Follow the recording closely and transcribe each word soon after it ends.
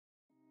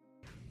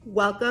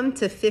Welcome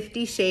to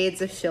 50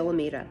 Shades of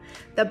Shilamida,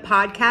 the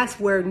podcast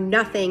where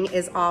nothing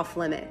is off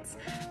limits.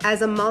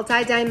 As a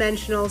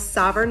multidimensional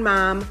sovereign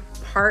mom,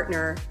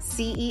 partner,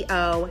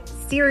 CEO,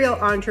 serial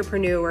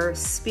entrepreneur,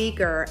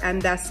 speaker,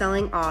 and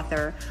best-selling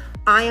author,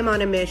 I am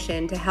on a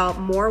mission to help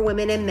more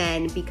women and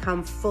men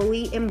become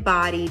fully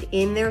embodied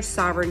in their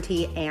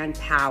sovereignty and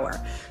power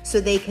so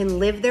they can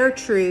live their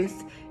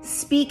truth,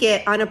 speak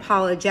it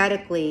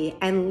unapologetically,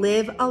 and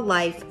live a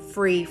life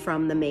free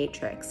from the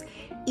matrix.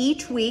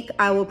 Each week,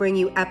 I will bring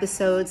you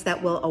episodes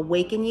that will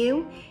awaken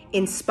you,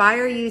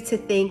 inspire you to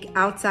think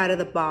outside of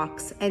the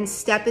box, and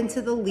step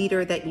into the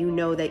leader that you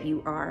know that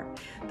you are.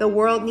 The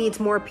world needs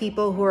more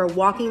people who are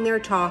walking their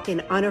talk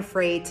and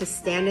unafraid to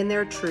stand in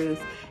their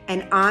truth,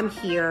 and I'm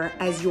here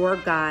as your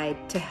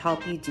guide to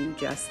help you do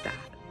just that.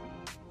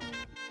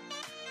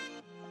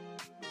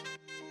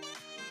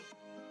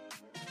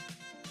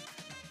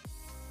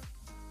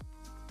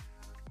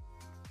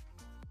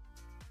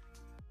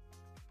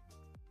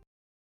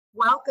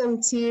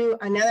 Welcome to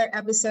another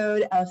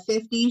episode of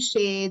 50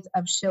 Shades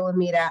of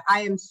Shilamida.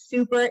 I am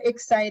super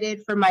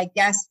excited for my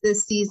guests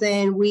this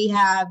season. We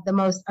have the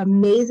most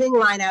amazing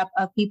lineup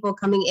of people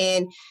coming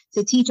in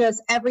to teach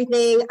us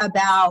everything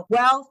about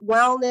wealth,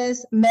 wellness,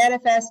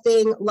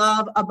 manifesting,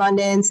 love,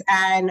 abundance,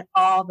 and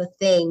all the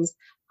things.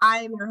 I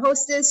am your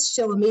hostess,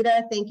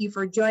 Shilamida. Thank you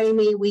for joining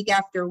me week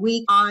after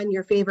week on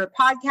your favorite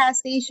podcast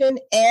station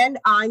and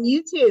on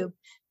YouTube.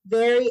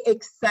 Very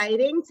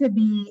exciting to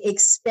be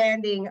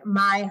expanding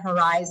my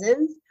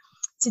horizons.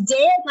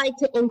 Today, I'd like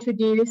to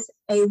introduce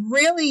a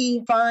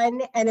really fun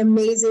and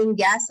amazing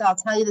guest. I'll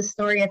tell you the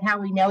story of how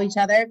we know each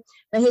other.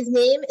 But his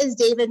name is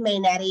David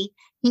Mainetti.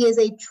 He is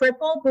a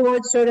triple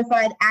board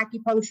certified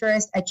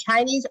acupuncturist, a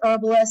Chinese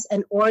herbalist,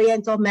 and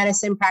Oriental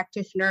medicine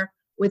practitioner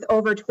with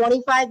over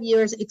 25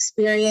 years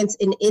experience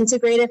in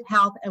integrative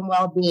health and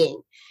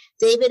well-being.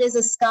 David is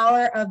a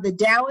scholar of the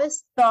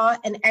Taoist thought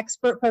and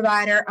expert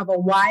provider of a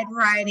wide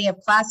variety of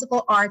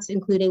classical arts,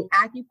 including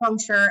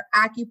acupuncture,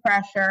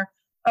 acupressure,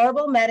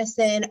 herbal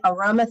medicine,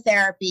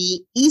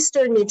 aromatherapy,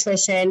 Eastern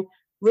nutrition,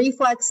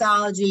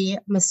 reflexology,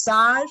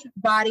 massage,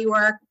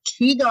 bodywork,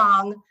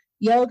 qigong,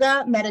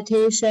 yoga,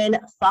 meditation,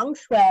 feng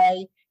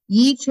shui,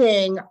 I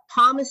Ching,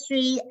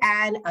 palmistry,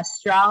 and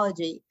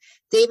astrology.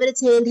 David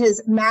attained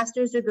his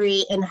master's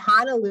degree in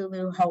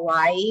Honolulu,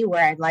 Hawaii,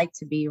 where I'd like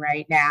to be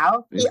right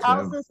now. He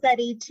also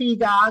studied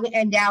Qigong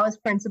and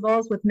Taoist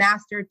principles with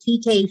Master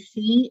T.K.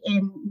 Shi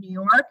in New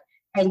York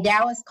and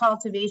Taoist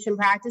cultivation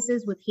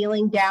practices with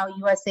Healing Tao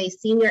USA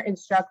senior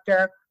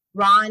instructor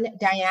Ron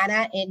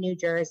Diana in New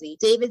Jersey.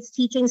 David's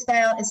teaching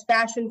style is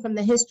fashioned from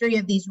the history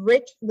of these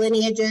rich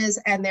lineages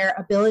and their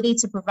ability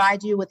to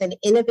provide you with an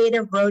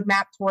innovative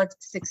roadmap towards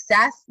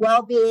success,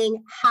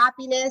 well-being,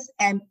 happiness,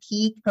 and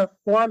peak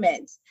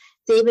performance.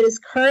 David is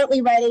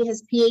currently writing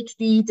his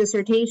PhD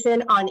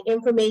dissertation on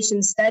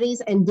information studies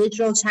and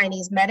digital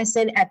Chinese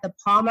medicine at the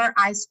Palmer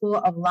Eye School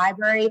of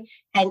Library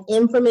and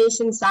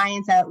Information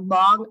Science at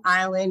Long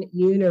Island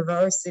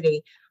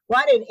University.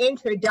 What an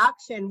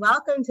introduction.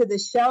 Welcome to the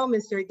show,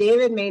 Mr.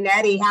 David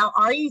Mainetti. How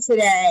are you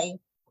today?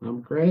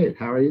 I'm great.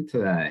 How are you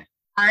today?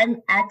 I'm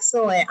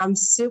excellent. I'm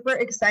super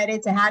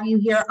excited to have you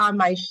here on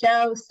my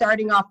show,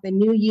 starting off the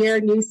new year,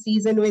 new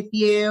season with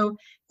you,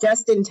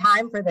 just in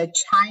time for the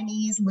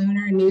Chinese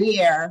Lunar New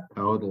Year.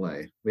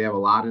 Totally. We have a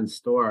lot in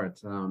store.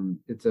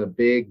 It's a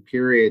big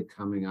period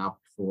coming up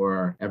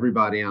for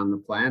everybody on the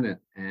planet,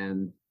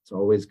 and it's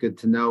always good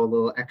to know a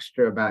little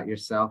extra about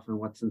yourself and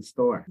what's in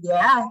store.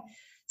 Yeah.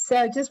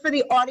 So just for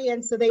the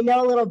audience, so they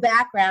know a little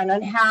background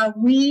on how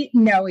we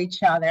know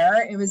each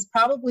other, it was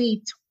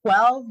probably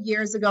 12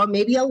 years ago,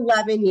 maybe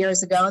 11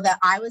 years ago, that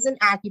I was in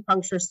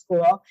acupuncture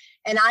school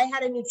and I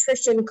had a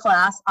nutrition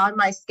class on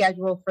my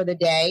schedule for the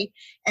day.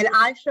 And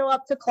I show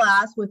up to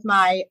class with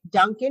my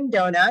Dunkin'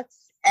 Donuts,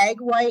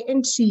 egg white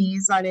and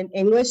cheese on an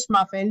English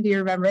muffin. Do you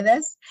remember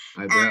this?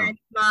 I do. And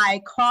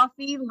my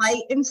coffee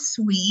light and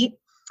sweet.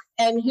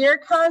 And here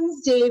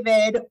comes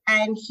David,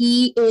 and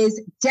he is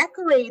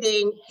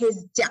decorating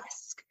his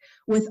desk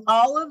with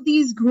all of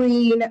these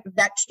green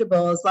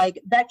vegetables, like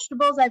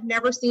vegetables I've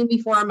never seen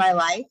before in my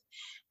life.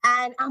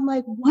 And I'm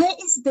like, what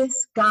is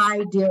this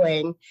guy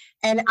doing?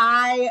 And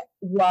I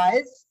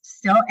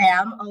still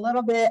am, a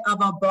little bit of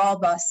a ball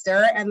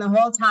buster. And the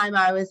whole time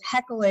I was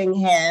heckling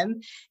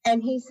him.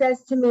 And he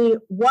says to me,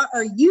 what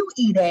are you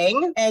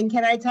eating? And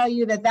can I tell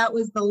you that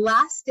was the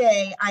last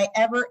day I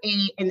ever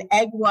ate an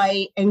egg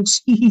white and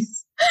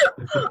cheese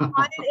on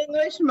an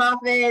English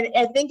muffin.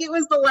 I think it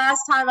was the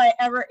last time I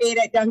ever ate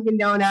at Dunkin'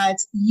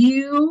 Donuts.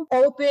 You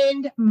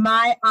opened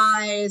my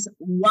eyes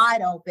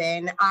wide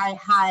open. I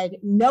had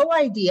no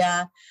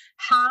idea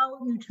how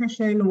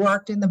nutrition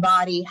worked in the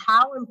body,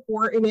 how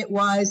important it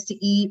was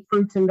to eat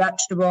fruits and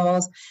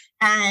vegetables.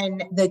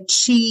 and the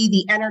chi,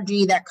 the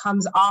energy that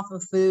comes off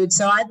of food.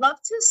 So I'd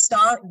love to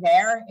start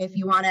there if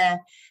you want to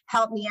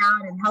help me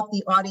out and help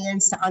the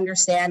audience to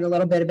understand a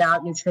little bit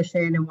about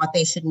nutrition and what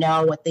they should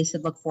know, what they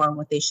should look for, and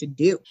what they should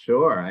do.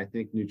 Sure. I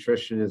think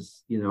nutrition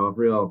is, a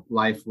real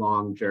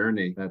lifelong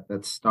journey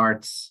that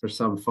starts for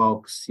some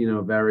folks,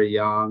 very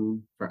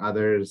young, for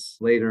others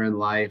later in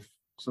life.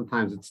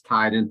 Sometimes it's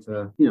tied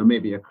into,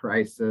 maybe a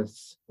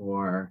crisis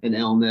or an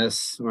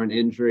illness or an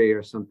injury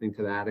or something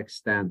to that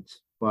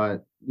extent.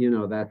 But,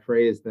 that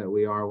phrase that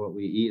we are what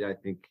we eat, I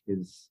think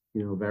is,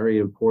 very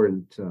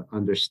important to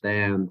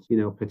understand,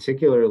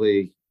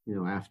 particularly,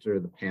 after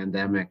the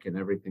pandemic and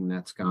everything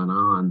that's gone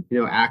on.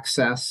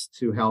 Access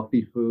to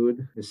healthy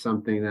food is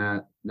something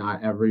that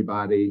not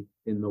everybody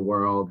in the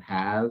world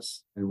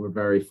has. And we're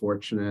very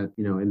fortunate,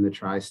 in the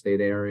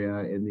tri-state area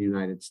in the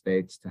United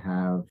States to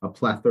have a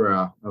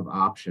plethora of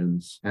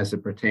options as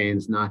it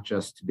pertains not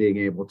just to being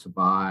able to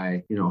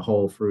buy,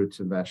 whole fruits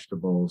and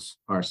vegetables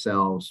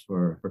ourselves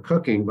for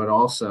cooking, but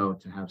also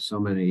to have so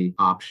many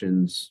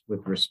options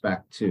with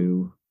respect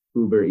to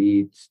Uber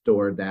Eats,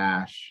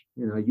 DoorDash.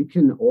 You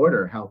can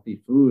order healthy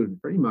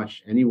food pretty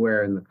much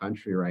anywhere in the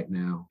country right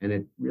now. And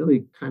it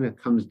really kind of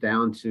comes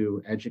down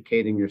to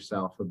educating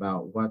yourself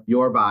about what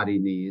your body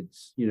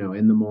needs,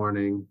 in the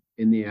morning,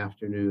 in the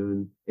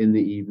afternoon, in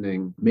the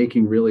evening,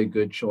 making really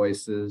good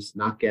choices,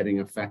 not getting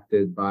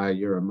affected by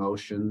your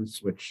emotions,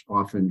 which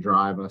often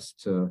drive us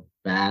to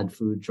bad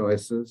food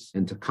choices,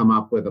 and to come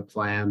up with a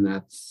plan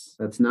that's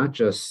not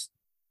just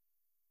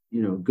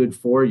good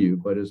for you,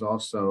 but is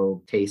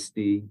also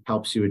tasty,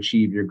 helps you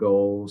achieve your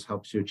goals,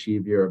 helps you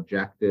achieve your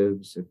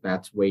objectives. If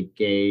that's weight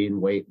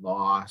gain, weight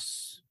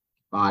loss,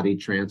 body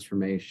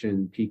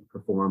transformation, peak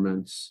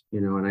performance,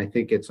 and I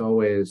think it's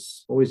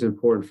always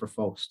important for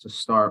folks to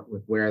start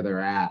with where they're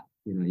at.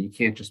 You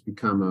can't just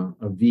become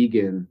a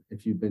vegan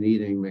if you've been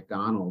eating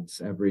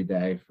McDonald's every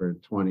day for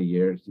 20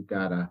 years. You've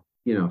got to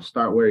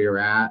start where you're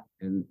at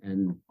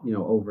and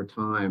over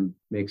time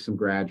make some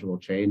gradual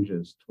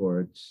changes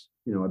towards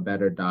a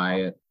better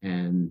diet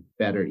and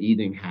better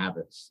eating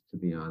habits, to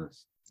be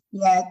honest.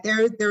 Yeah,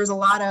 there's a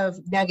lot of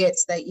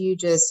nuggets that you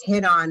just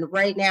hit on.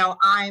 Right now,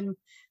 I'm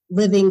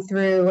living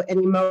through an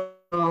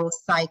emotional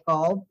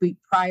cycle.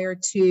 Prior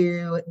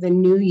to the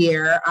new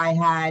year, I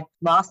had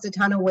lost a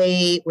ton of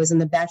weight, was in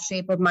the best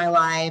shape of my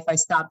life. I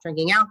stopped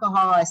drinking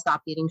alcohol. I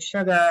stopped eating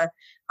sugar,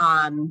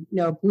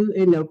 no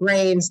gluten, no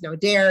grains, no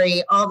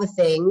dairy, all the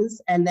things.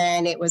 And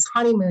then it was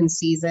honeymoon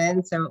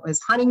season. So it was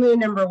honeymoon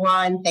number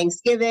one,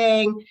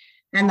 Thanksgiving,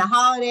 and the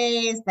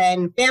holidays,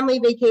 then family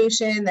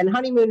vacation, then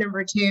honeymoon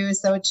number two.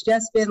 So it's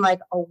just been like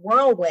a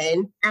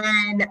whirlwind.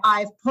 And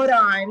I've put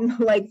on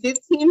like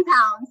 15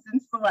 pounds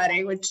since the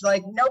wedding, which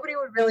like nobody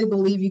would really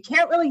believe. You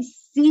can't really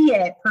see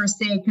it per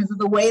se because of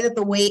the way that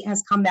the weight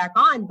has come back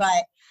on.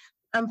 But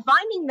I'm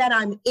finding that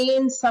I'm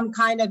in some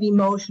kind of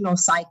emotional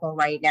cycle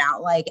right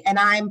now. And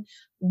I'm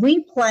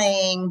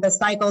replaying the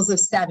cycles of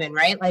 7,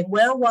 right? Like,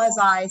 where was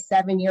I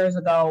 7 years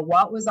ago?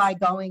 What was I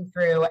going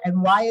through?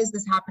 And why is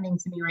this happening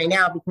to me right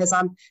now? Because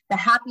I'm the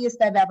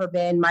happiest I've ever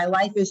been. My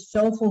life is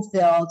so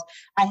fulfilled.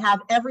 I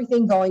have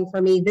everything going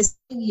for me this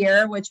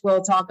year, which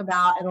we'll talk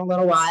about in a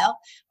little while.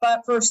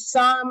 But for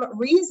some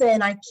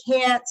reason, I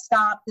can't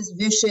stop this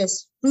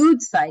vicious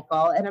food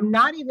cycle. And I'm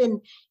not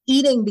even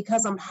eating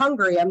because I'm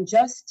hungry. I'm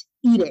just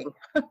eating.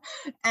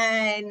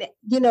 And,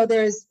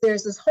 there's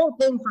this whole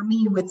thing for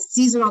me with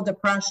seasonal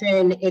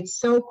depression. It's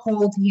so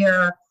cold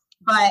here,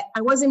 but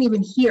I wasn't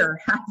even here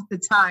half the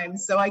time.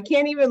 So I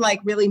can't even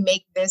really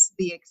make this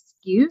the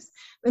excuse.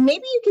 But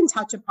maybe you can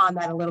touch upon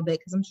that a little bit,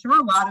 because I'm sure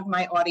a lot of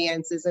my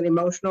audience is an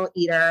emotional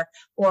eater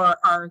or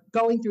are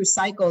going through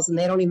cycles and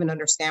they don't even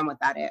understand what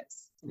that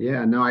is.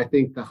 Yeah, no, I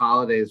think the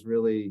holidays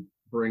really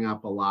bring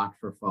up a lot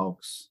for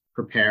folks,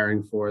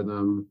 preparing for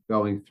them,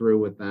 going through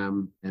with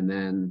them, and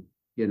then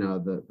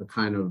the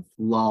kind of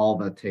lull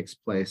that takes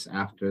place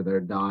after they're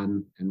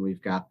done. And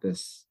we've got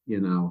this,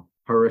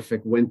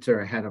 horrific winter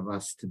ahead of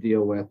us to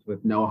deal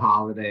with no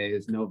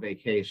holidays, no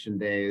vacation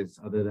days,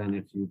 other than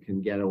if you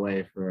can get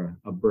away for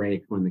a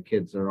break when the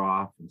kids are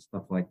off and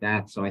stuff like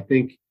that. So I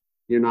think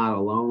you're not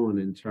alone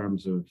in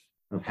terms of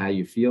how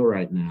you feel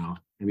right now.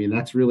 I mean,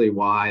 that's really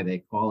why they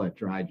call it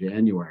dry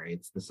January.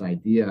 It's this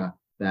idea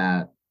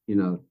that,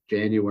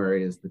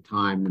 January is the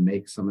time to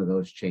make some of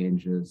those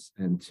changes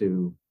and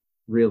to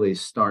really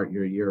start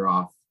your year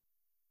off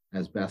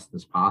as best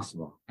as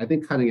possible. I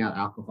think cutting out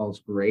alcohol is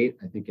great.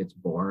 I think it's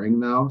boring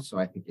though. So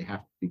I think you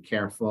have to be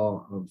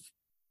careful of,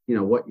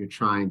 what you're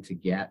trying to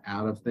get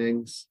out of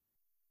things.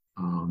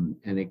 And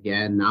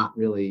again, not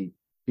really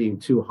being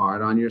too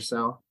hard on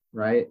yourself,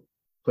 right?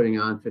 Putting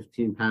on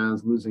 15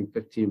 pounds, losing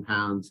 15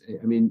 pounds.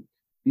 I mean,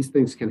 these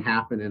things can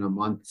happen in a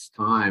month's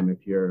time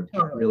if you're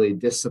really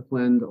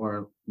disciplined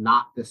or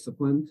not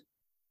disciplined.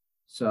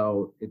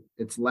 So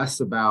it's less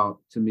about,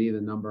 to me,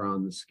 the number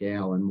on the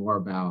scale and more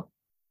about,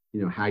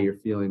 how you're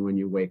feeling when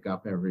you wake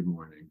up every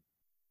morning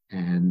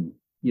and,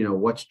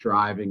 what's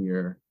driving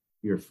your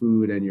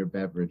food and your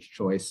beverage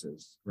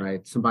choices,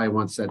 right? Somebody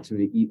once said to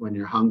me, eat when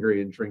you're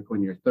hungry and drink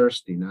when you're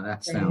thirsty. Now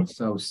that sounds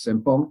so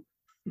simple,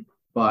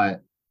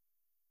 But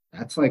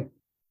that's like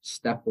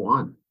step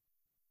one.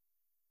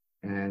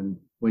 And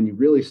when you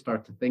really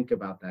start to think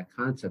about that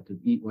concept of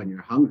eat when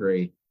you're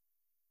hungry,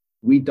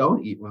 we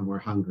don't eat when we're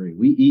hungry.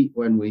 We eat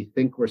when we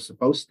think we're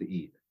supposed to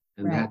eat.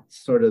 And Right. that's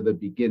sort of the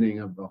beginning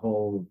of the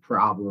whole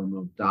problem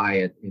of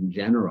diet in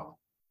general,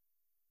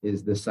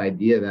 is this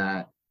idea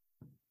that,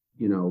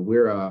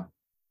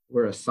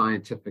 we're a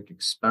scientific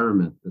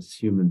experiment, this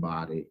human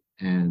body,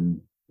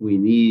 and we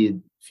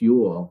need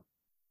fuel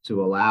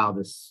to allow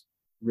this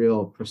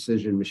real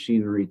precision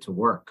machinery to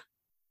work.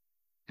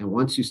 And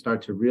once you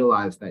start to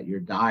realize that your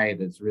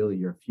diet is really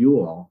your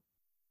fuel,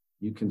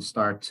 you can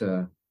start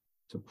to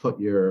put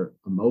your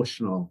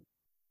emotional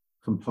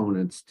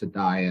components to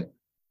diet,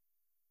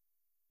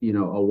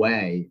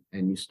 away,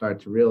 and you start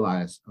to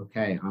realize,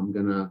 okay, I'm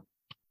gonna,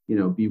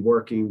 be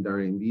working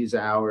during these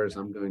hours.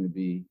 I'm going to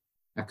be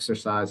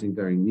exercising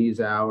during these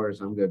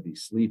hours. I'm going to be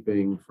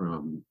sleeping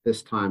from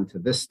this time to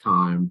this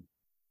time.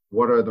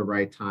 What are the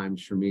right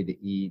times for me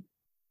to eat?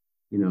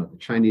 The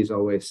Chinese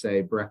always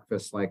say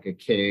breakfast like a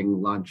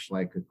king, lunch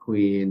like a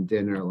queen,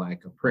 dinner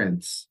like a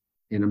prince.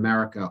 In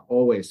America,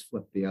 always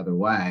flip the other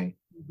way.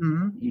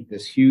 Mm-hmm. Eat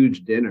this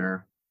huge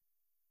dinner,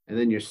 and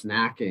then you're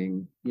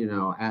snacking,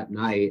 at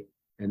night,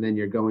 and then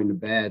you're going to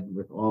bed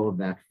with all of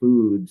that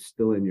food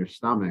still in your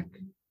stomach.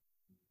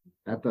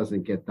 That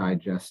doesn't get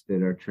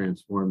digested or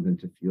transformed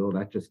into fuel.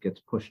 That just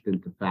gets pushed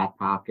into fat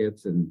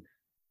pockets and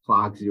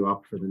clogs you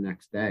up for the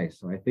next day.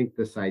 So I think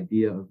this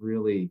idea of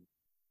really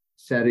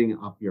setting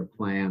up your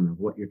plan of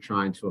what you're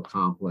trying to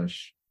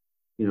accomplish.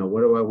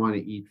 What do I want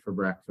to eat for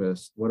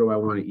breakfast? What do I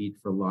want to eat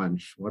for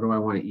lunch? What do I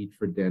want to eat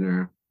for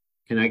dinner?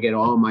 Can I get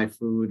all my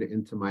food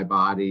into my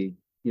body,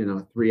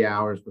 3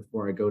 hours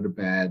before I go to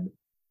bed?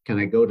 Can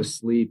I go to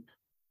sleep,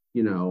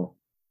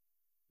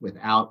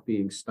 without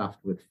being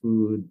stuffed with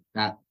food?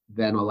 That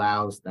then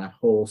allows that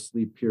whole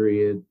sleep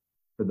period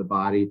for the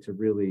body to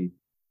really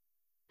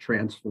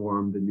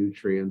transform the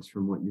nutrients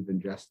from what you've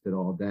ingested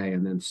all day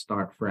and then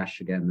start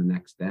fresh again the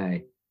next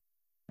day.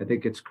 I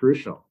think it's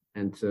crucial.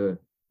 And to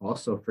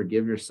also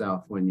forgive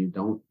yourself when you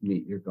don't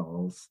meet your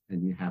goals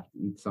and you have to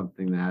eat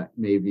something that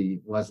maybe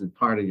wasn't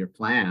part of your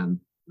plan.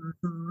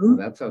 Mm-hmm. Well,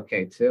 that's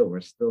okay too.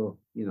 We're still,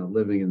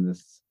 living in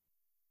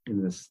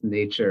this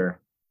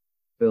nature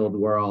filled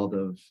world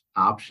of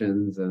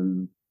options,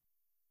 and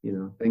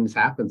things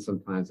happen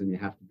sometimes, and you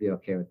have to be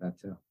okay with that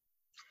too.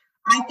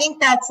 I think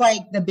that's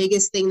like the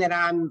biggest thing that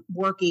I'm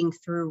working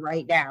through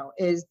right now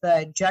is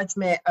the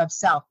judgment of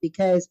self,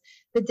 because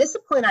the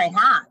discipline I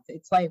have,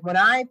 it's like when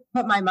I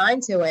put my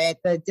mind to it,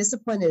 the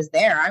discipline is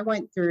there. I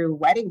went through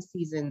wedding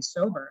season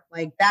sober,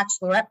 like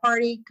bachelorette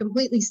party,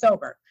 completely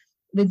sober.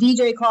 The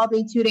DJ called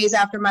me 2 days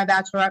after my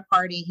bachelorette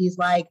party. He's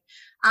like,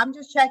 I'm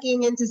just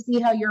checking in to see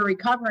how you're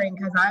recovering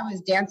because I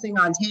was dancing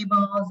on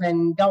tables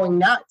and going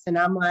nuts. And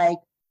I'm like,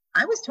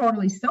 I was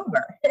totally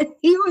sober.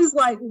 He was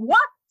like, what?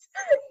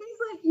 He's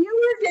like,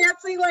 you were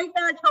dancing like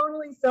that,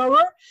 totally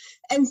sober.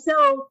 And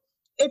so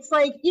it's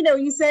like,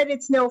 you said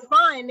it's no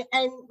fun,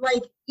 and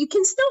like you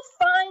can still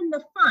find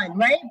the fun,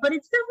 right? But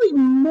it's definitely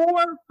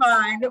more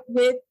fun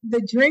with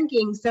the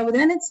drinking. So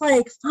then it's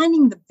like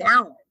finding the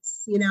balance,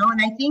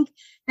 and I think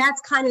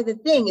that's kind of the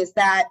thing, is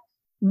that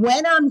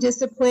when I'm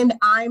disciplined,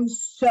 I'm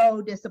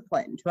so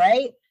disciplined,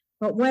 right?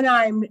 But when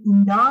I'm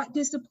not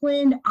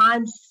disciplined,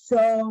 I'm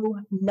so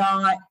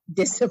not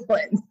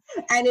disciplined.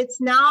 And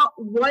it's not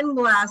one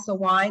glass of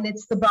wine,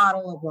 it's the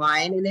bottle of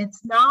wine. And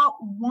it's not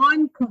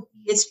one cookie,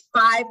 it's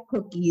 5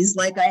 cookies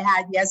like I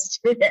had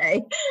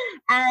yesterday.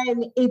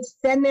 And it's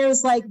then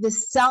there's like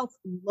this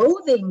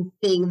self-loathing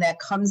thing that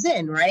comes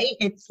in, right?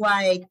 It's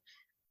like,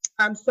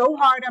 I'm so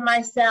hard on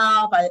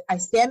myself. I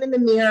stand in the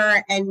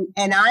mirror and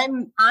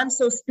I'm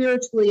so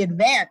spiritually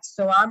advanced.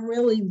 So I'm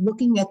really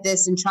looking at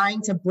this and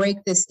trying to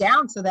break this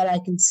down so that I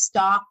can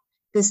stop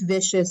this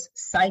vicious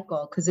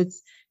cycle, because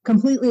it's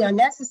completely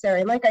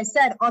unnecessary. Like I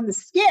said, on the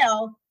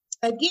scale,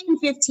 I gained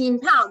 15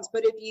 pounds,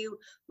 but if you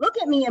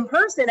look at me in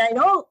person, I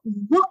don't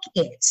look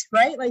it,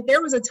 right? Like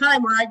there was a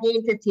time where I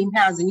gained 15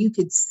 pounds and you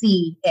could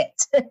see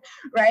it,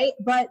 right?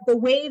 But the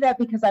way that,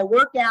 because I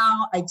work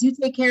out, I do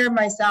take care of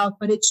myself,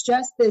 but it's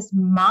just this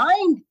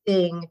mind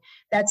thing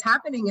that's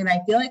happening. And I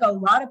feel like a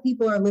lot of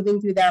people are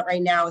living through that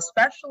right now,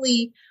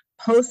 especially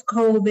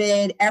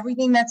post-COVID,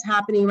 everything that's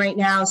happening right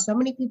now. So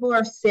many people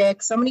are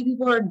sick. So many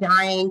people are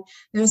dying.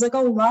 There's like a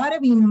lot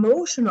of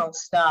emotional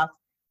stuff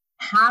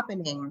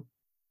happening.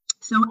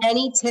 So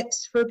any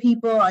tips for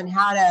people on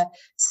how to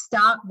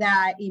stop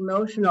that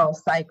emotional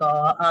cycle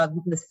of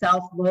the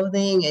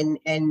self-loathing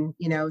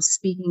and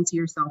speaking to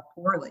yourself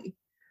poorly?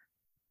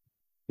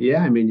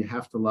 Yeah, I mean, you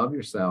have to love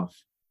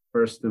yourself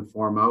first and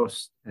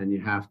foremost, and you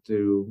have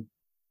to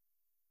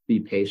be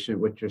patient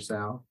with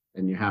yourself,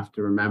 and you have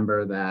to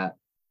remember that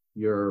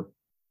you're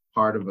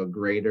part of a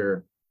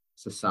greater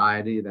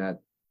society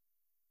that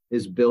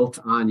is built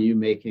on you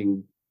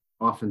making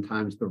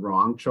oftentimes the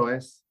wrong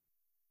choice,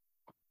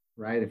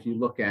 right? If you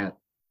look at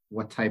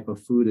what type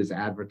of food is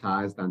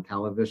advertised on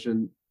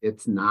television,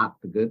 it's not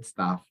the good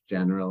stuff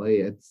generally,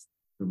 it's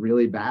the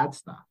really bad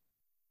stuff.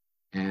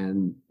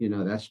 And,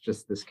 that's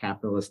just this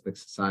capitalistic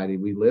society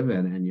we live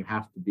in. And you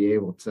have to be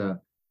able to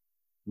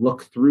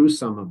look through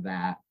some of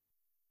that,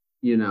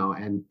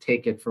 and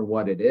take it for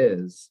what it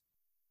is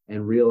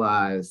and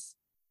realize,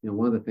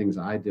 one of the things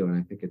I do, and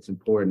I think it's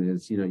important,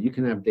 is, you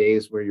can have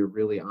days where you're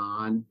really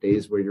on,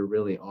 days where you're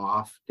really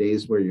off,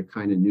 days where you're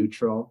kind of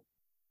neutral.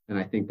 And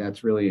I think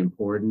that's really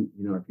important.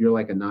 If you're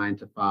like a 9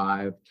 to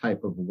 5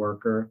 type of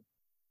worker,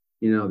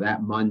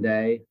 that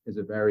Monday is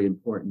a very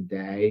important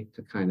day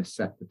to kind of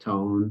set the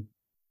tone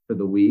for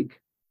the week.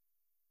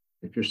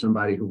 If you're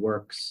somebody who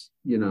works,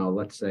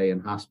 let's say in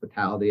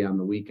hospitality on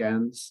the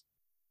weekends,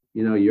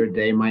 your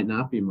day might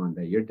not be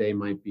Monday. Your day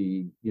might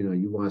be,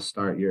 you want to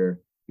start your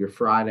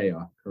Friday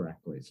off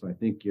correctly. So I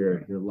think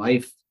your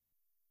life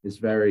is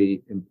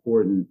very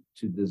important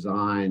to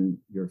design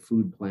your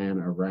food plan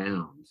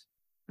around,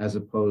 as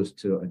opposed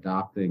to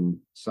adopting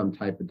some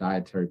type of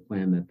dietary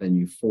plan that then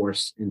you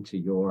force into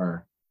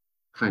your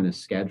kind of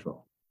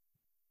schedule.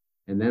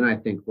 And then I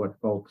think what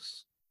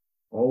folks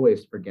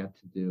always forget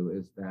to do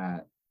is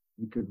that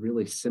you could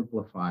really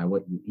simplify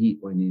what you eat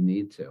when you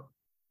need to,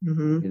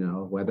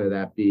 whether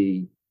that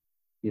be,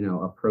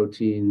 a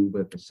protein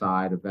with a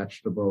side of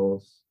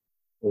vegetables,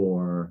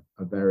 or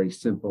a very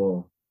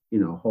simple,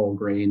 whole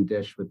grain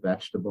dish with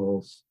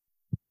vegetables.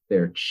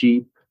 They're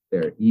cheap,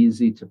 they're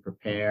easy to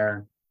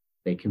prepare,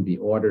 they can be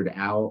ordered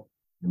out.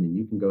 I mean,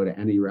 you can go to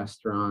any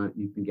restaurant,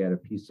 you can get a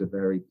piece of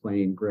very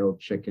plain grilled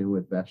chicken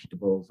with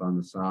vegetables on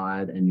the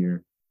side, and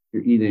you're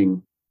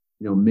eating,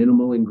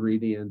 minimal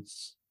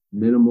ingredients,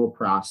 minimal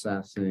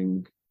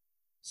processing,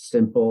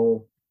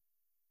 simple,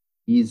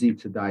 easy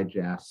to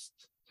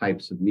digest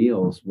types of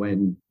meals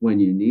when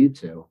you need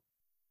to,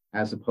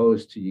 as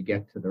opposed to you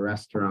get to the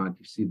restaurant,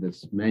 you see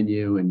this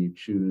menu and you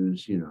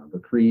choose, the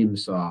cream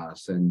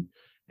sauce, and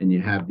you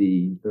have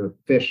the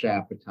fish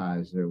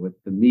appetizer with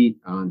the meat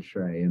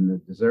entree and the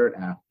dessert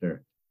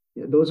after.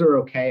 Those are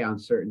okay on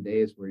certain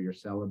days where you're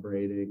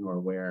celebrating or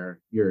where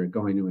you're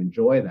going to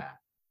enjoy that.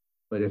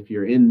 But if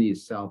you're in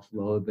these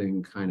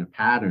self-loathing kind of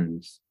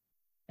patterns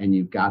and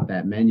you've got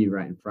that menu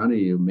right in front of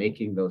you,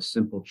 making those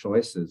simple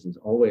choices is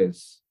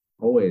always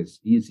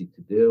easy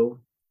to do.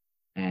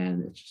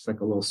 And it's just like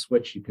a little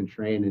switch you can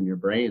train in your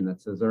brain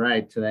that says, all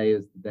right, today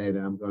is the day that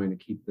I'm going to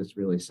keep this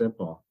really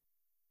simple.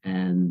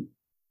 And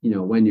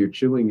when you're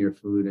chewing your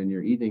food and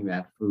you're eating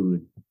that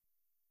food,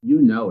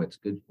 it's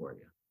good for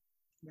you.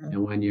 Yeah.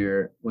 And when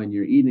you're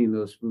eating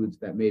those foods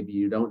that maybe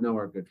you don't know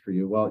are good for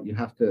you, well, you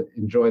have to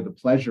enjoy the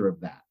pleasure of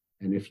that.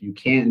 And if you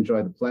can't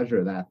enjoy the pleasure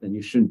of that, then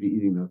you shouldn't be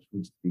eating those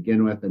foods to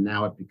begin with. And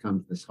now it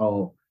becomes this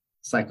whole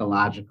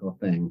psychological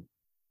thing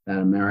that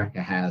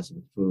America has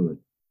with food.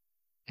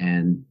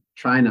 And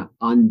trying to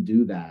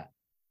undo that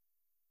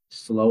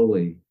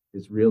slowly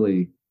is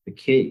really the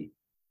key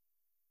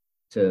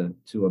to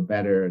a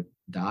better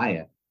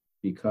diet,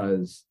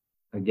 because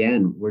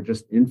again, we're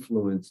just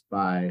influenced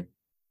by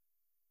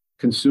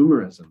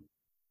consumerism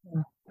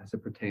as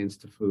it pertains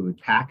to food.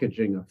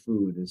 Packaging of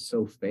food is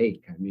so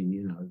fake. I mean,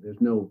 you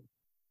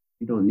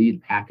don't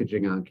need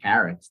packaging on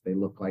carrots. They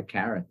look like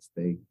carrots.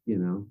 They,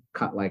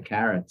 cut like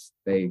carrots.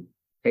 They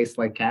taste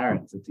like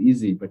carrots. It's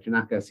easy, but you're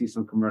not going to see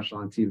some commercial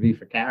on TV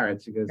for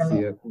carrots. You're going to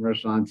see a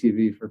commercial on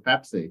TV for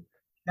Pepsi.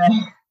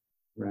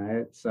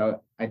 Right?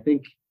 So I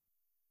think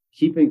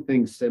keeping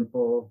things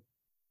simple,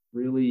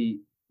 really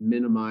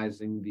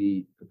minimizing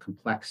the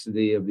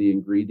complexity of the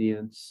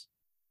ingredients,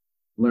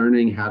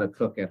 learning how to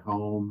cook at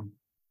home,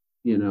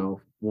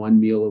 1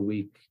 meal a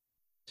week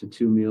to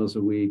 2 meals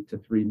a week to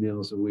 3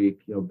 meals a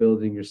week,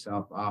 building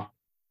yourself up,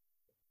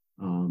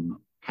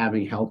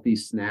 having healthy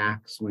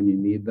snacks when you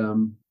need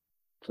them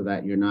so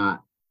that you're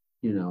not,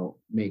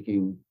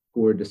 making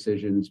poor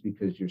decisions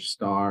because you're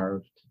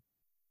starved.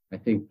 I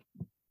think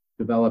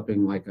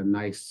developing like a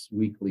nice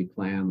weekly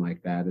plan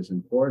like that is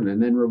important,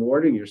 and then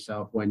rewarding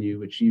yourself when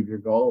you achieve your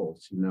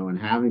goals, and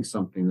having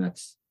something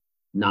that's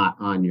not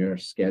on your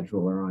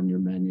schedule or on your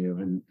menu,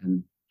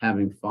 and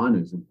having fun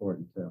is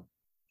important too.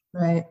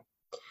 Right.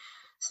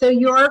 So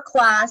your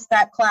class,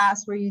 that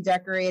class where you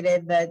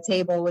decorated the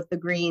table with the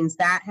greens,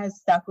 that has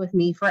stuck with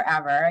me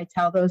forever. I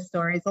tell those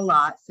stories a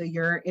lot. So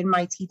you're in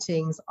my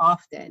teachings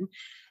often.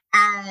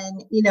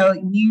 And,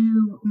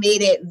 you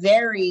made it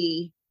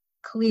very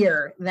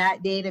clear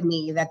that day to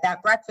me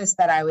that breakfast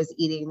that I was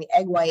eating, the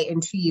egg white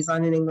and cheese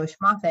on an English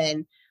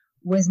muffin,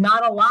 was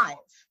not alive,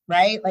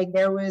 right? Like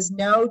there was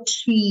no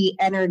chi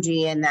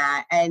energy in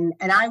that. And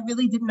I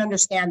really didn't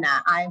understand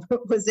that. I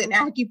was in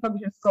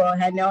acupuncture school, I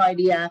had no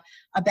idea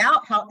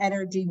about how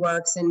energy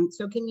works. And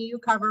so can you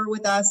cover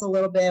with us a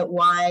little bit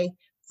why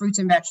fruits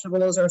and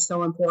vegetables are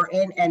so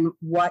important and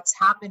what's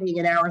happening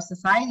in our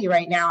society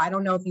right now? I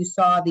don't know if you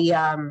saw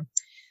the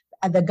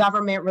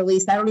government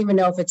release. I don't even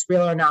know if it's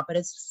real or not, but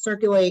it's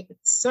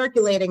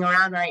circulating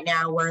around right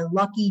now where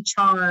Lucky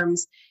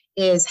Charms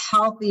is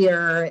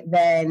healthier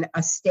than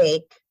a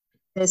steak.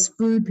 This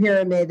food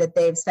pyramid that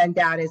they've sent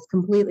out is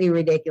completely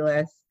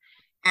ridiculous.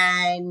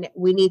 And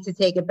we need to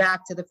take it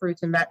back to the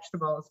fruits and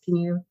vegetables. Can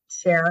you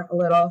share a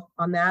little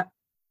on that?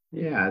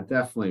 Yeah,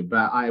 definitely.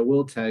 But I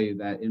will tell you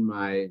that in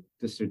my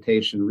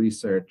dissertation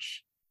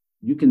research,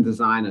 you can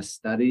design a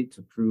study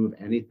to prove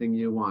anything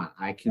you want.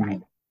 I Right.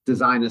 can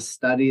design a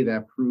study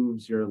that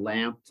proves your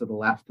lamp to the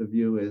left of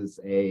you is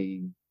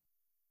a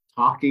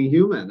talking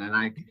human, and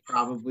I could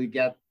probably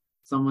get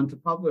someone to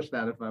publish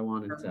that if I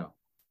wanted to. So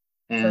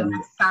And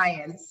that's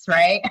science,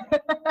 right?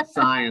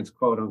 science,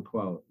 quote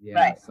unquote. Yeah.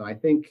 Right. So I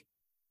think,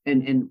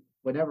 and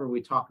whenever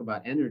we talk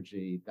about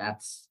energy,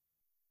 that's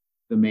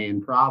the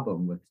main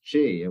problem with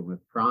chi and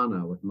with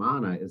prana, with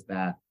mana, is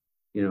that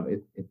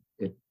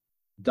it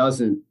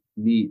doesn't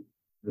meet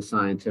the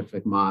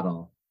scientific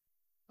model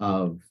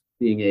of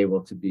being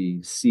able to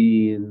be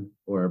seen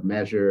or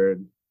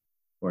measured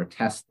or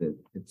tested.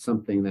 It's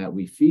something that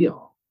we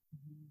feel.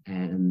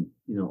 And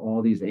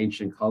all these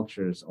ancient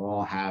cultures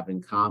all have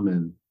in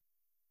common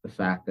the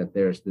fact that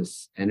there's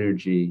this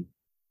energy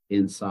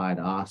inside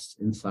us,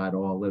 inside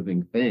all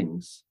living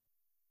things,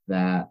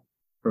 that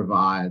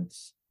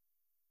provides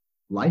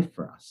life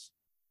for us.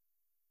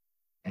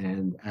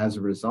 And as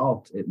a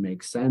result, it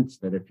makes sense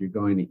that if you're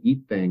going to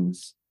eat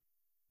things,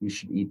 you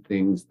should eat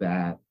things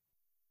that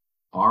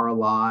are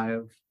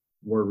alive,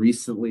 were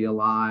recently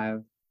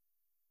alive,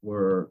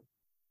 were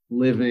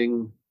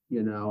living,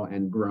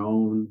 and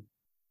grown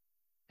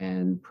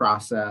and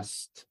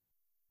processed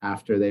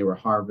after they were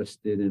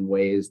harvested in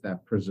ways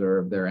that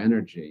preserve their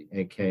energy,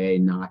 aka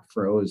not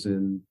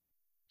frozen,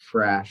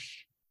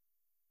 fresh.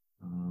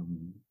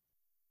 Um,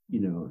 you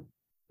know,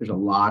 there's a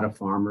lot of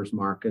farmers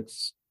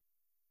markets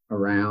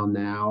around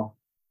now.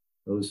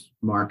 Those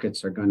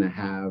markets are going to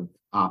have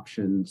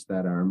options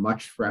that are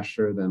much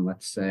fresher than,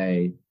 let's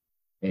say,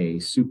 a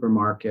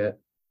supermarket.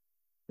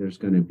 There's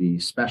going to be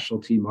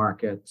specialty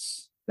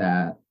markets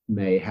that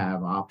may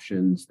have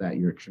options that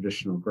your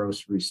traditional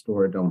grocery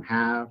store don't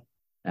have.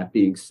 That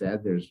being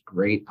said, there's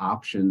great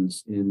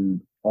options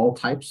in all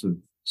types of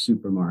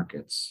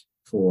supermarkets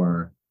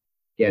for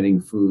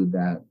getting food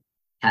that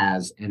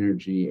has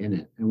energy in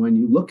it. And when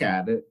you look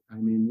at it, I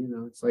mean,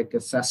 it's like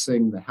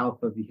assessing the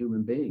health of a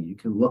human being. You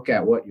can look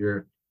at what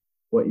you're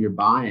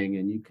buying,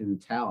 and you can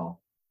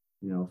tell,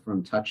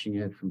 from touching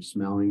it, from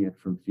smelling it,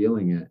 from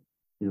feeling it,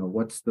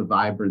 what's the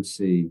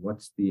vibrancy,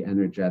 what's the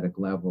energetic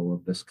level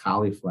of this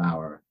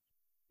cauliflower?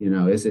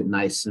 Is it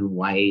nice and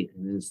white,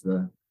 and is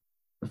the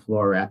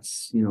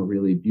florets,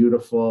 really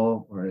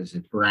beautiful, or is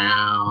it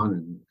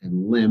brown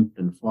and limp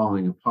and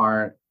falling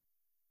apart?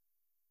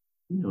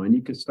 And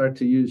you can start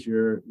to use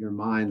your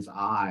mind's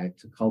eye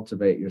to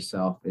cultivate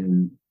yourself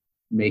in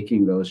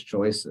making those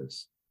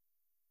choices.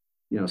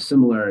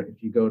 Similar,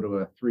 if you go to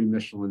a 3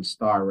 Michelin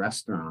star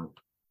restaurant,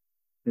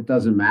 it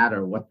doesn't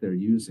matter what they're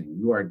using.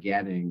 You are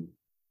getting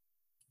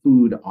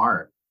food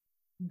art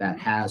that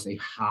has a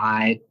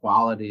high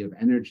quality of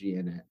energy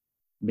in it.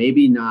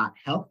 Maybe not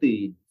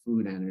healthy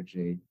food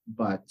energy,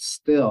 but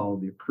still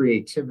the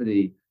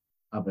creativity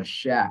of a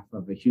chef,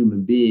 of a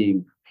human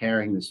being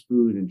preparing this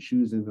food and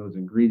choosing those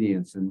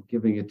ingredients and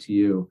giving it to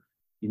you,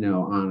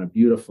 on a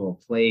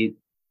beautiful plate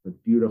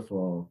with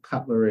beautiful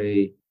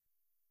cutlery.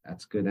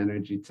 That's good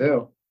energy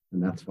too.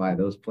 And that's why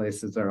those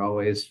places are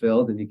always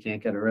filled and you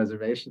can't get a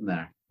reservation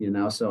there.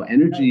 So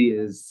energy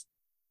is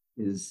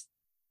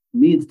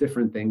means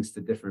different things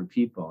to different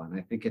people. And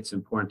I think it's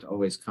important to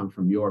always come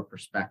from your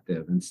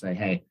perspective and say,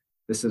 hey,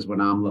 this is what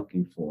I'm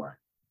looking for.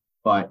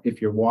 But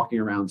if you're walking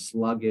around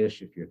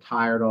sluggish, if you're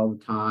tired all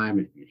the time,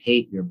 if you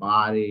hate your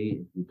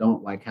body, if you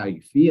don't like how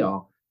you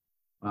feel,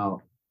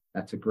 well,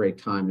 that's a great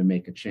time to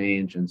make a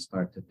change and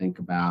start to think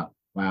about,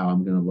 wow,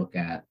 I'm going to look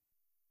at,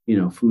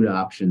 food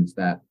options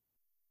that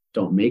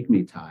don't make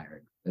me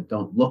tired, that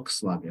don't look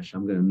sluggish.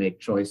 I'm going to make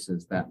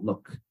choices that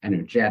look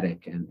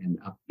energetic and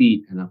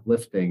upbeat and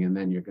uplifting. And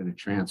then you're going to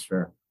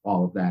transfer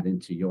all of that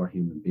into your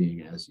human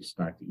being as you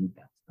start to eat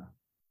that stuff.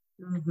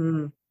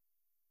 Mm-hmm.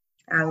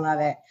 I love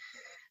it.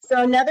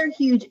 So another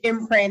huge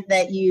imprint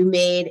that you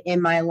made in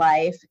my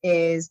life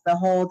is the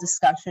whole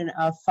discussion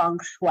of feng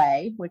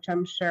shui, which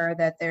I'm sure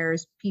that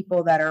there's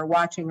people that are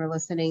watching or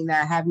listening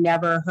that have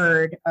never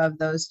heard of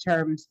those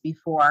terms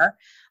before.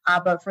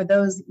 But for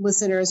those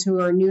listeners who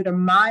are new to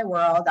my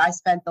world, I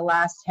spent the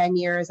last 10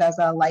 years as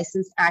a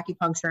licensed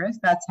acupuncturist.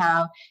 That's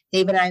how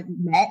Dave and I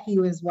met. He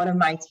was one of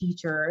my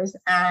teachers.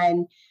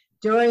 And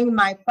during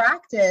my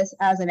practice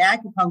as an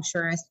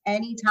acupuncturist,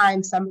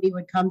 anytime somebody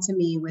would come to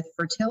me with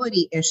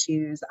fertility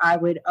issues, I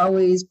would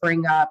always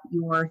bring up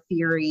your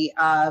theory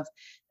of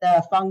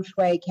the feng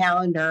shui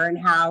calendar and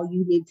how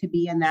you need to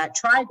be in that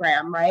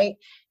trigram, right?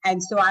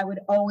 And so I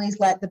would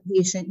always let the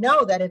patient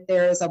know that if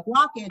there is a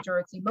blockage or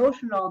it's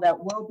emotional, that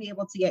we'll be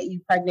able to get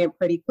you pregnant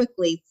pretty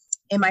quickly.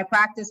 In my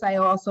practice, I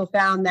also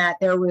found that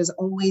there was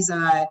always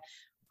a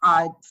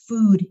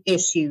food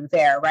issue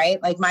there,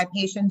 right? Like my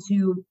patients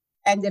who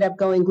ended up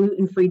going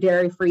gluten-free,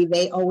 dairy-free,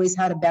 they always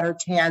had a better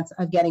chance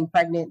of getting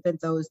pregnant than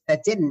those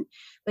that didn't.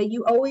 But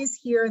you always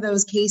hear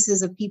those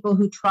cases of people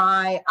who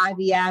try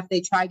IVF,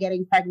 they try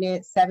getting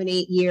pregnant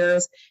 7-8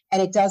 years,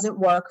 and it doesn't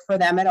work for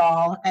them at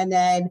all. And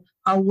then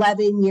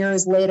 11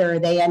 years later,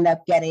 they end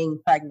up getting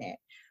pregnant,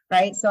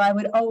 right? So I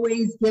would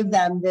always give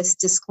them this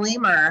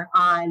disclaimer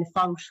on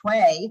feng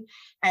shui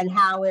and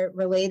how it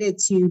related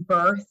to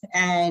birth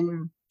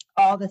and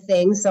all the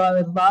things. So I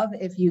would love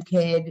if you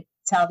could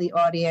tell the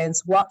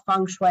audience what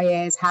feng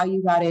shui is, how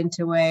you got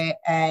into it,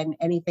 and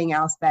anything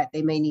else that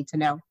they may need to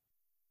know.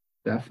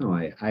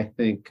 Definitely. I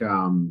think,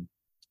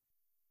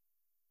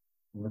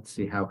 let's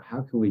see, how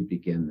can we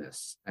begin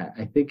this?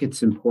 I think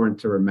it's important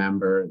to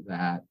remember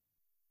that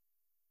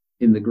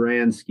in the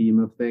grand scheme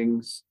of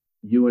things,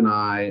 you and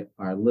I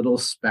are little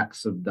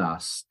specks of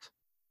dust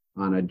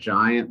on a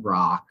giant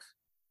rock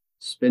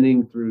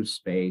spinning through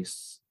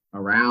space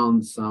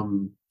around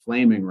some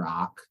flaming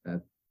rock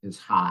that is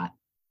hot,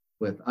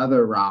 with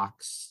other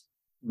rocks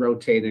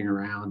rotating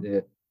around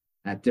it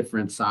at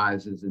different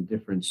sizes and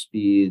different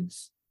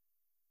speeds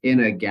in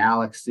a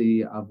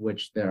galaxy of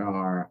which there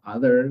are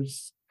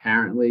others.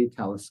 Apparently,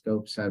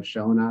 telescopes have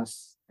shown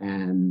us,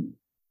 and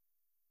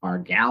our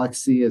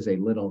galaxy is a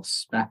little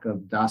speck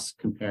of dust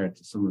compared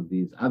to some of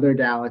these other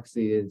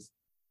galaxies.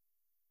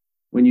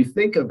 When you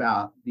think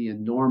about the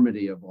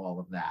enormity of all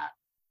of that,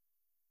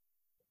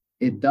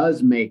 it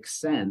does make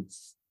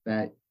sense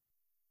that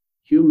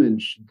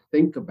humans should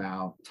think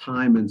about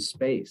time and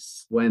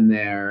space when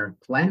they're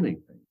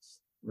planning things,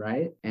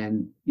 right?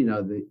 And,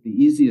 the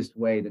easiest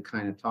way to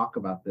kind of talk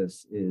about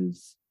this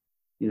is,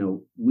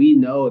 we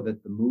know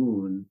that the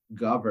moon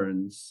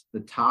governs the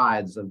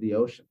tides of the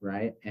ocean,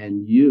 right?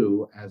 And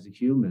you, as a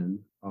human,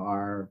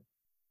 are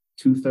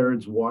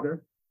 2/3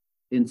 water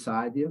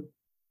inside you.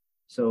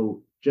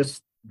 So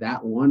just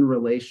that one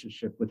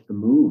relationship with the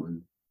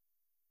moon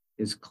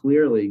is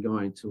clearly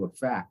going to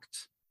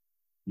affect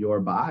your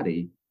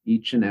body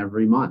each and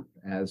every month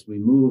as we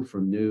move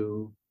from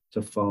new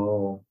to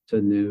full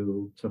to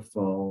new to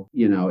full.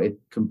 It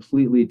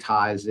completely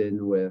ties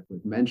in with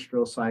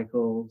menstrual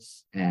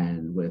cycles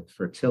and with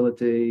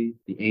fertility.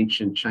 The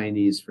ancient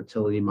Chinese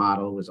fertility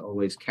model was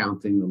always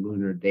counting the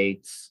lunar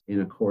dates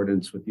in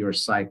accordance with your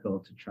cycle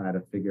to try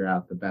to figure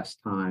out the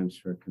best times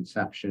for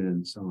conception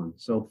and so on and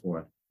so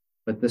forth.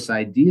 But this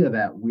idea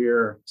that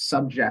we're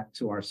subject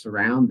to our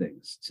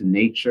surroundings, to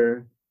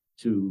nature,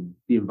 to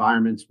the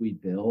environments we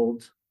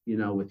build,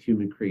 with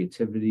human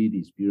creativity,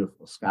 these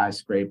beautiful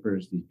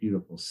skyscrapers, these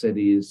beautiful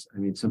cities. I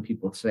mean, some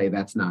people say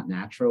that's not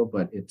natural,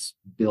 but it's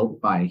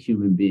built by a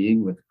human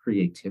being with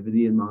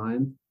creativity in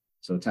mind.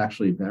 So it's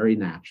actually very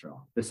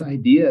natural. This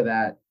idea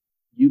that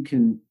you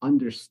can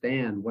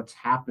understand what's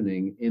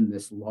happening in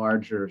this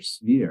larger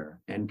sphere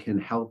and can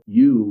help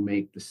you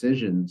make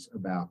decisions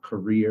about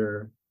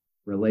career,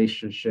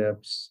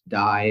 relationships,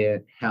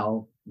 diet,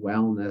 health,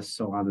 wellness,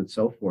 so on and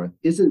so forth,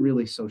 isn't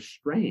really so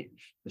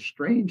strange. The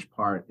strange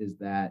part is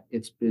that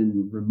it's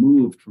been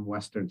removed from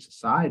Western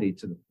society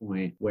to the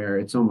point where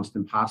it's almost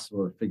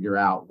impossible to figure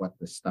out what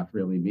this stuff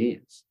really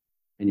means.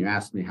 And you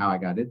asked me how I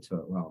got into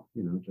it. Well,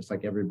 just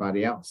like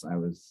everybody else, I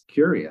was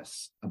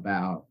curious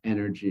about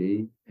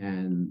energy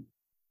and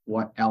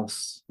what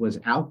else was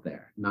out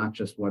there, not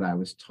just what I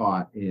was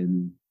taught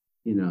in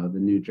the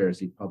New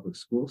Jersey public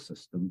school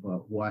system,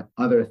 but what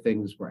other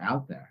things were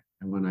out there.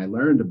 And when I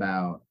learned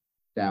about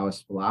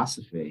Taoist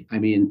philosophy, I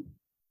mean,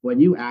 when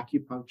you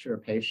acupuncture a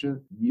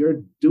patient,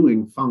 you're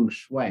doing feng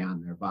shui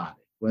on their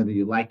body, whether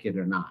you like it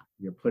or not.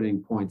 You're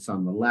putting points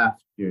on the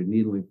left, you're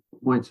needling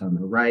points on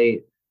the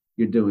right,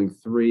 you're doing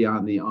 3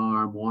 on the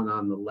arm, 1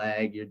 on the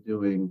leg, you're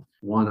doing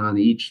 1 on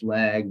each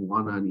leg,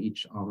 1 on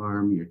each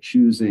arm. You're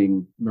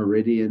choosing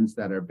meridians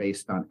that are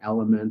based on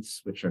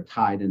elements, which are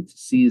tied into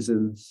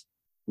seasons.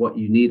 What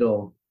you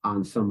needle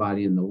on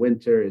somebody in the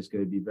winter is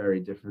going to be very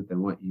different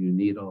than what you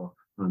needle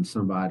on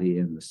somebody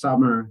in the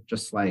summer.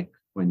 Just like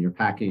when you're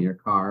packing your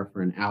car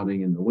for an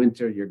outing in the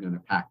winter, you're going to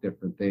pack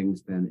different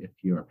things than if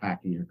you are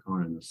packing your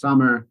car in the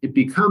summer. It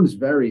becomes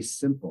very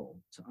simple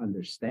to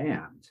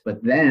understand.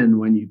 But then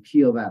when you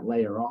peel that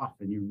layer off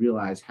and you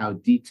realize how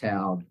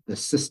detailed the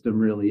system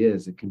really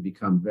is, it can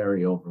become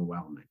very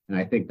overwhelming. And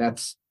I think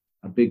that's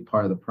a big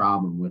part of the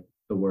problem with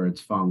the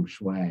words feng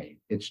shui.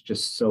 It's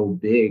just so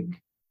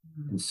big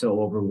and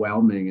so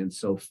overwhelming and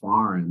so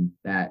foreign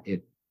that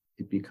it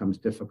becomes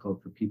difficult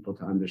for people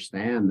to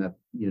understand that,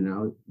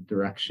 the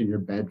direction your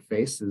bed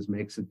faces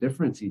makes a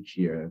difference each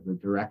year. The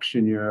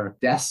direction your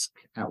desk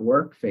at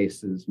work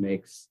faces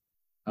makes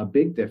a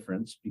big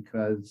difference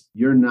because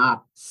you're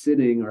not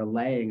sitting or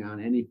laying on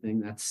anything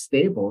that's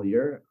stable.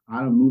 You're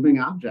on a moving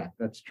object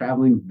that's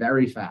traveling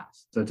very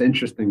fast. So it's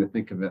interesting to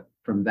think of it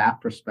from that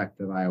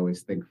perspective. I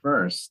always think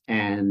first.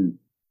 And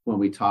when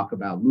we talk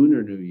about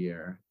Lunar New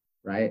Year,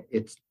 right,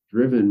 it's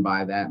driven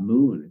by that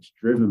moon. It's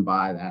driven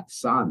by that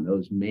sun,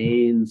 those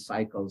main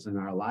cycles in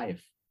our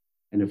life.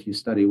 And if you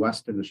study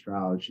Western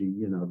astrology,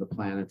 the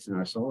planets in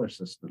our solar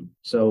system.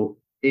 So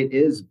it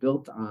is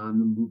built on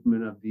the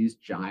movement of these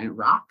giant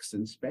rocks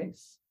in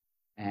space.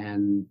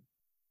 And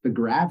the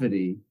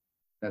gravity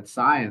that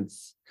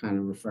science kind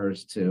of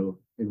refers to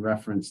in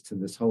reference to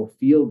this whole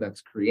field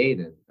that's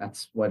created,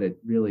 that's what it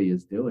really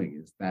is doing,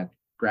 is that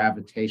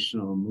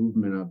gravitational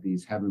movement of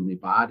these heavenly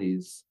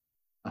bodies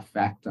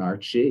affect our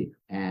chi.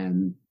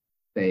 And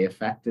they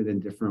affect it in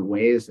different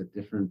ways at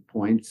different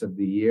points of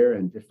the year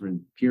and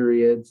different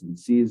periods and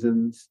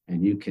seasons.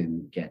 And you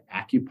can get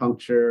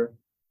acupuncture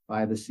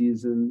by the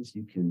seasons.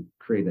 You can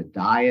create a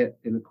diet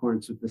in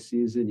accordance with the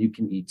season. You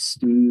can eat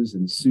stews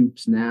and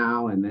soups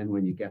now. And then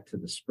when you get to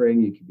the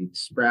spring, you can eat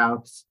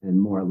sprouts and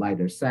more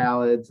lighter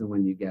salads. And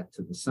when you get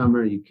to the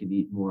summer, you can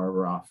eat more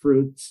raw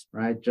fruits,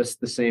 right? Just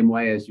the same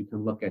way as you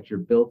can look at your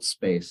built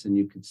space and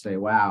you could say,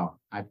 wow,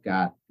 I've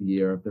got the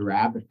year of the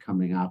rabbit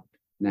coming up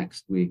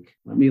next week.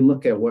 Let me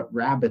look at what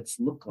rabbits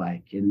look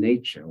like in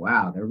nature.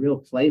 Wow, they're real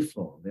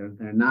playful.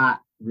 They're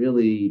not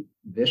really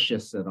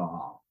vicious at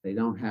all. They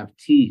don't have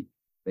teeth.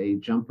 They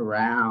jump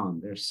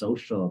around, they're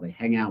social, they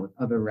hang out with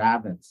other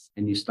rabbits.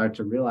 And you start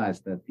to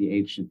realize that the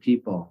ancient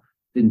people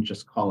didn't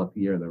just call it the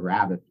year of the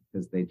rabbit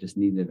because they just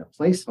needed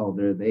a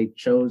placeholder. They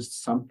chose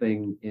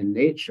something in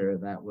nature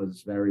that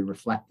was very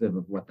reflective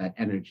of what that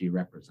energy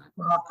represents.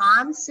 Well,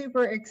 I'm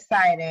super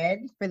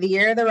excited for the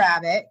year of the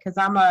rabbit because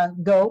I'm a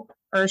goat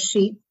or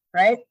sheep,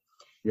 right?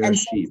 You're and a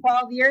so sheep.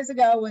 12 years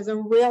ago was a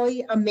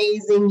really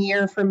amazing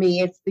year for me.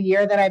 It's the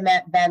year that I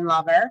met Ben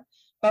Lover.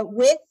 But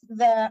with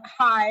the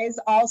highs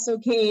also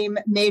came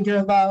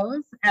major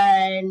lows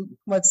and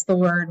what's the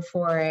word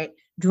for it?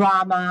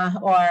 Drama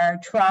or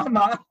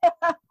trauma.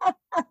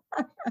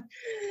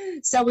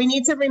 So we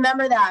need to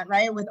remember that,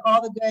 right? With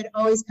all the good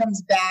always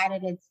comes bad,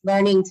 and it's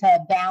learning to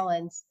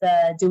balance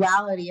the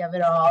duality of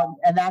it all.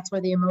 And that's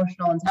where the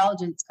emotional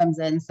intelligence comes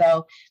in.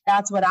 So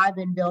that's what I've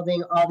been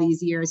building all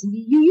these years. And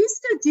you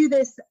used to do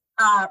this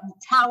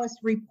Taoist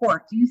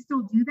report. Do you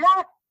still do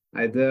that?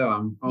 I do.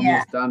 I'm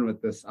almost done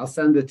with this. I'll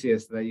send it to you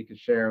so that you can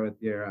share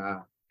with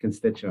your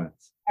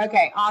constituents.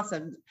 Okay,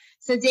 awesome.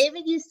 So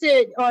David used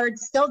to, or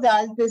still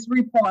does, this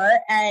report,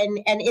 and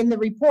in the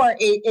report,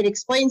 it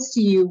explains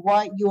to you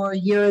what your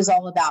year is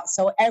all about.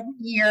 So every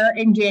year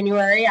in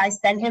January, I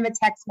send him a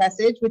text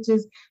message, which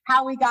is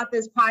how we got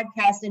this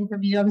podcast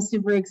interview. I'm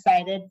super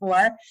excited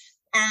for.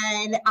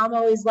 And I'm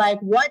always like,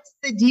 what's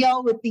the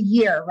deal with the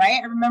year, right?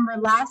 I remember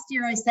last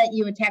year I sent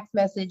you a text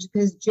message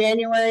because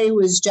January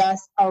was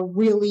just a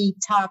really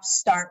tough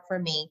start for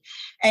me.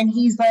 And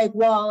he's like,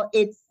 well,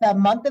 it's the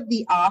month of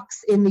the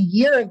ox in the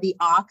year of the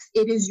ox.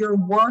 It is your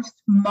worst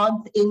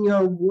month in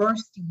your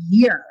worst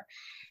year.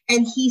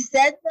 And he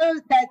said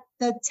that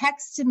the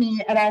text to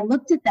me, and I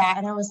looked at that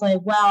and I was like,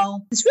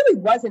 well, this really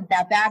wasn't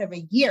that bad of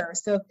a year.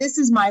 So if this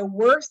is my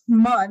worst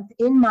month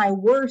in my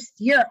worst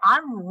year,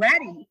 I'm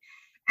ready.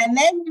 And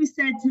then you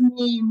said to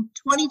me,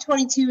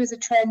 2022 is a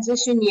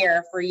transition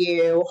year for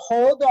you.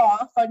 Hold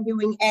off on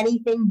doing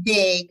anything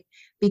big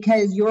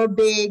because your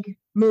big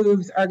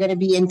moves are going to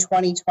be in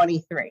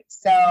 2023.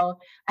 So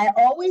I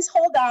always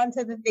hold on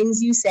to the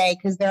things you say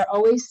because they're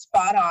always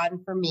spot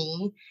on for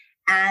me.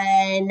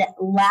 And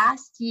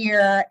last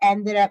year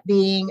ended up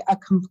being a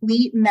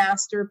complete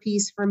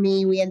masterpiece for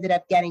me. We ended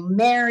up getting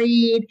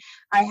married.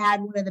 I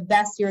had one of the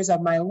best years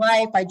of my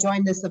life. I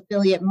joined this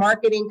affiliate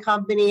marketing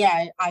company.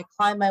 I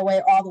climbed my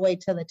way all the way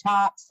to the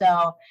top.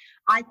 So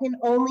I can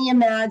only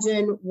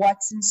imagine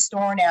what's in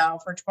store now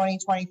for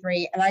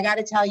 2023. And I got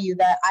to tell you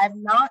that I've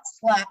not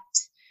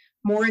slept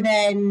more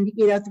than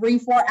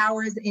 3-4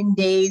 hours in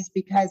days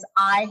because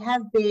I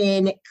have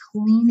been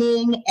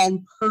cleaning and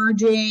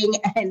purging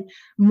and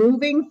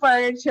moving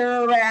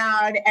furniture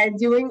around and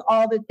doing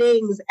all the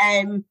things.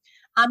 And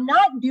I'm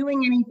not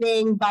doing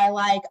anything by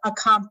like a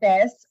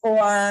compass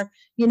or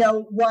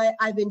what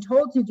I've been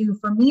told to do.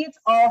 For me, it's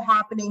all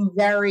happening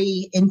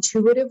very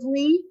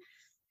intuitively.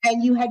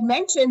 And you had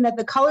mentioned that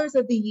the colors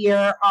of the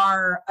year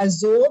are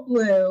azul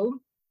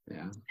blue,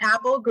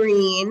 apple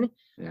green,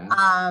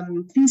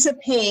 fuchsia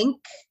pink.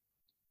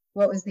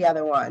 What was the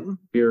other one?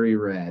 Fury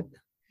red.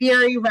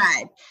 Fury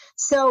red.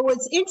 So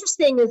what's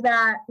interesting is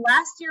that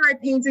last year I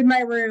painted my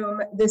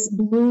room this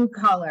blue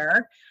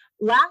color.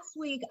 Last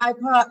week I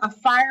put a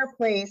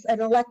fireplace,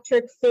 an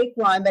electric fake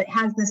one, but it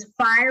has this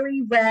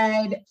fiery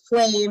red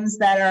flames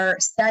that are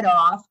set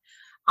off.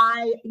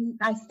 I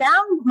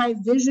found my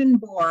vision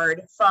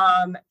board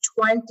from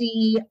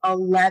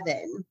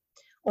 2011.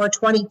 Or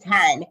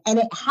 2010, and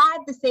it had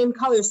the same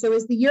colors. So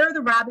is the year of the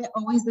rabbit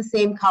always the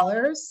same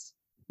colors?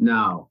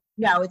 No,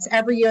 it's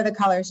every year the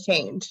colors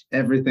change.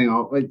 Everything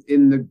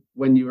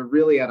when you are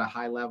really at a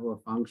high level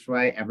of feng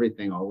shui,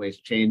 everything always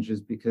changes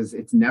because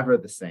it's never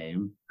the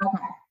same.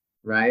 Okay.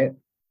 Right?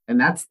 And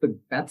that's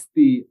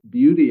the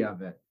beauty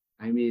of it.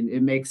 I mean,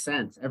 it makes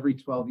sense. Every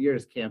 12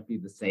 years can't be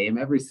the same.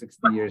 Every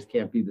 60 years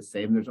can't be the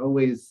same. There's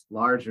always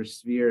larger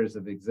spheres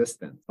of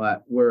existence,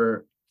 but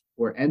we're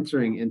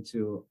entering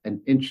into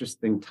an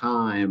interesting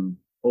time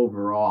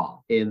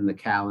overall in the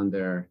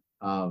calendar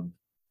of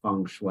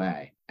feng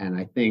shui. And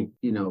I think,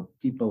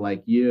 people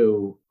like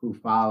you who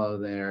follow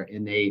their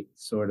innate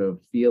sort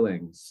of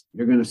feelings,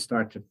 you're going to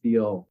start to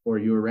feel, or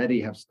you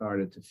already have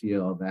started to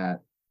feel, that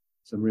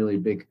some really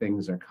big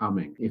things are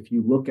coming. If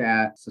you look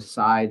at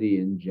society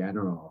in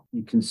general,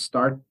 you can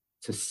start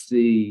to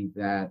see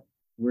that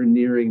we're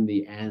nearing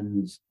the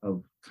end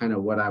of kind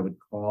of what I would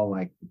call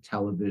like the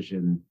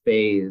television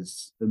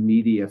phase, the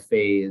media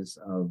phase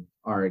of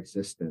our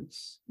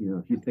existence.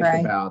 If you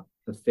think about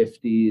the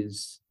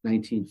 50s,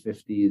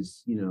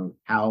 1950s,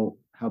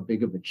 how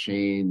big of a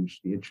change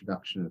the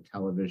introduction of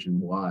television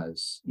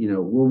was. We're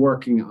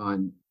working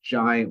on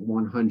giant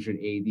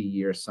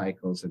 180-year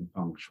cycles in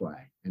feng shui,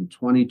 and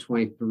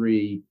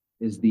 2023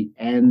 is the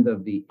end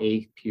of the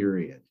 8th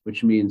period,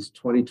 which means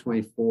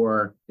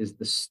 2024 is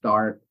the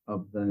start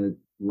of the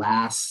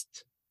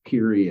last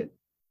period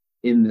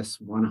in this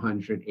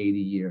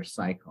 180-year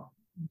cycle.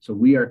 So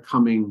we are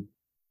coming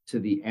to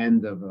the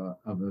end of a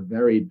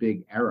very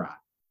big era.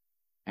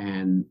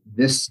 And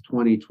this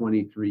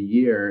 2023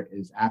 year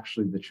is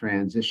actually the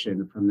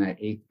transition from that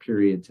 8th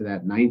period to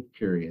that 9th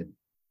period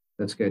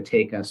that's going to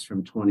take us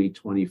from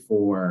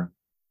 2024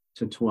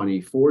 to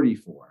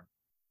 2044.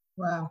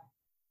 Wow.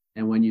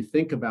 And when you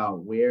think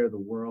about where the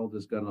world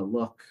is going to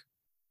look,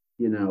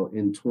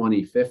 in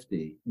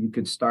 2050, you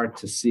could start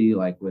to see,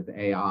 like with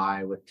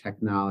AI, with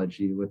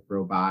technology, with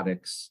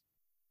robotics,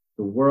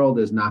 the world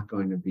is not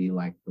going to be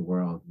like the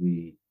world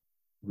we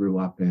grew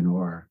up in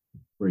or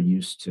we're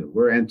used to.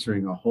 We're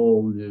entering a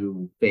whole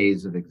new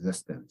phase of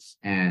existence.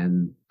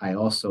 And I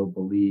also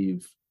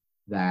believe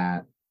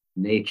that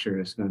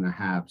nature is going to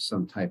have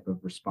some type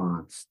of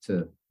response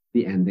to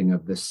the ending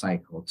of this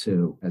cycle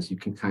too, as you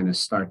can kind of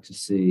start to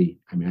see.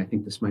 I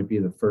think this might be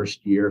the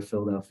first year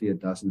Philadelphia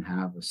doesn't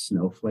have a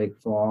snowflake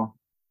fall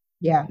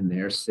in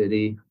their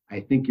city. I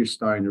think you're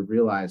starting to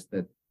realize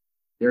that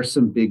there's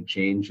some big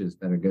changes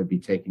that are going to be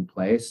taking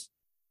place.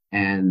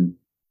 And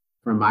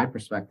from my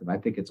perspective, I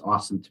think it's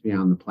awesome to be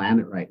on the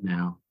planet right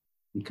now,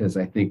 because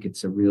I think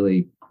it's a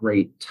really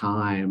great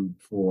time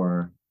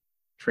for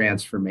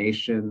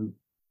transformation.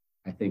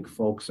 I think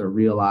folks are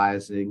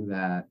realizing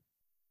that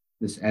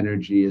this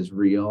energy is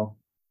real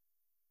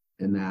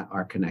and that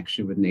our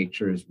connection with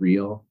nature is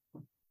real.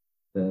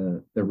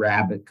 The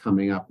rabbit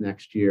coming up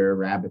next year,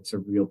 rabbits are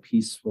real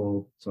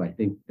peaceful. So I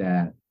think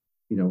that,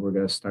 we're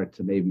going to start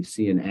to maybe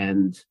see an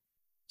end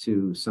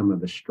to some of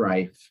the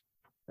strife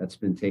that's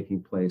been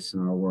taking place in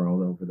our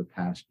world over the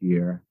past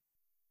year.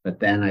 But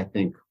then I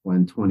think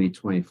when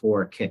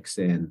 2024 kicks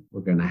in,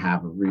 we're going to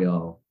have a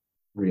real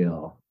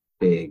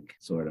big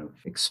sort of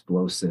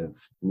explosive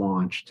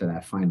launch to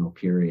that final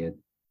period.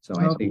 So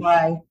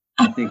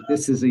I think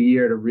this is a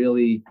year to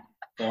really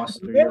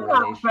foster your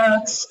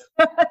relationship.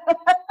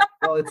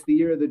 Well, it's the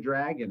year of the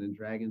dragon, and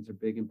dragons are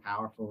big and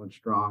powerful and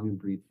strong and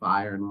breathe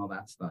fire and all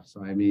that stuff. So,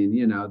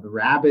 the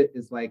rabbit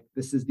is like,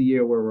 this is the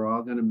year where we're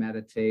all going to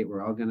meditate.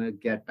 We're all going to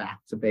get back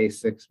to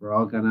basics. We're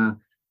all going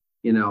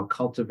to,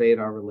 cultivate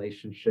our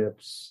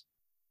relationships,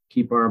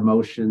 keep our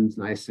emotions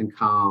nice and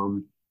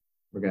calm.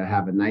 We're going to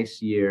have a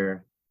nice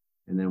year,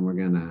 and then we're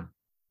going to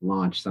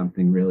launch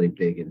something really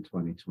big in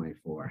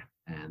 2024.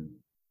 And,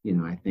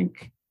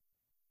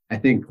 I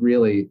think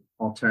really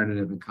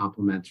alternative and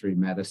complementary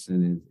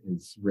medicine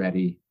is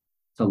ready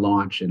to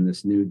launch in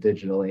this new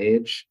digital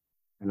age.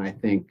 And I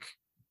think,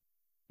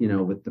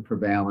 with the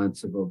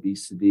prevalence of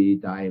obesity,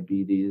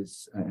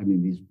 diabetes,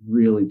 these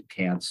really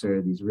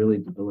cancer, these really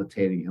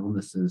debilitating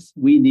illnesses,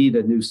 we need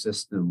a new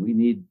system. We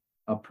need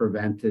a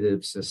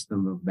preventative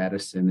system of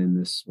medicine in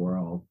this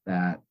world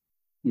that,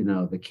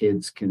 the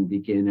kids can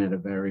begin at a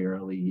very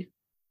early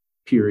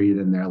period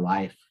in their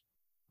life,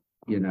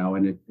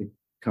 and it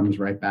comes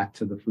right back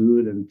to the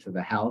food and to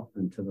the health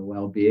and to the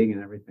well-being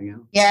and everything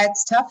else. Yeah,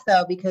 it's tough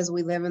though, because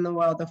we live in the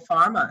world of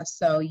pharma.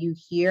 So you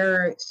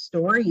hear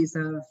stories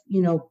of,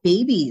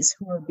 babies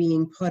who are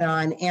being put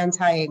on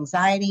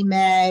anti-anxiety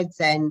meds,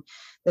 and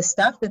the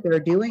stuff that they're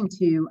doing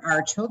to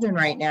our children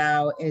right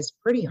now is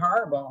pretty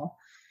horrible.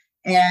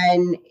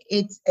 And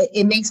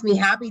it makes me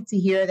happy to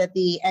hear that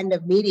the end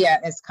of media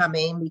is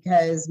coming,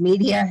 because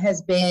media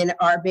has been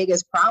our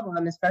biggest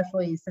problem,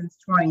 especially since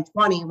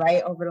 2020,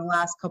 right? Over the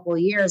last couple of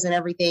years and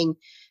everything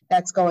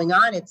that's going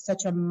on. It's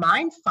such a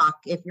mind fuck.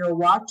 If you're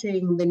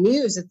watching the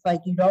news, it's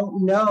like you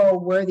don't know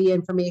where the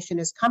information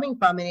is coming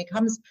from. And it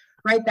comes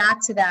right back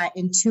to that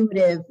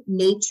intuitive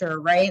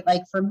nature, right?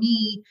 Like for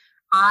me,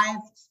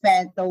 I've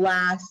spent the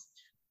last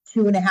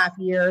 2.5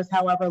 years,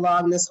 however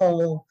long this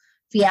whole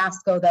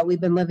fiasco that we've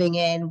been living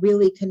in,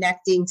 really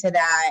connecting to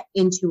that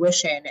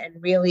intuition and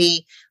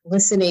really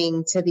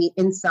listening to the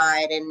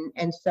inside.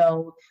 And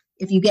so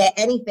if you get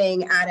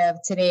anything out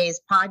of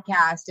today's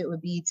podcast, it would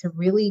be to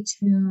really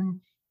tune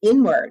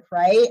inward,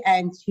 right?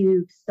 And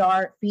to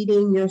start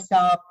feeding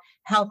yourself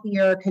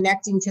healthier,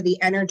 connecting to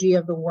the energy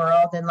of the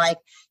world. And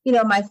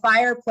my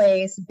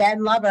fireplace,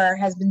 Ben Lover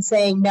has been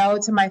saying no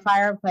to my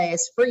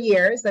fireplace for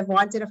years. I've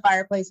wanted a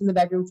fireplace in the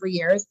bedroom for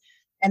years.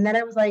 And then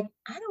I was like,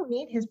 I don't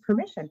need his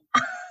permission.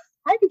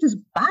 I could just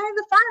buy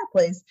the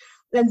fireplace.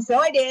 And so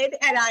I did.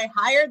 And I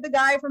hired the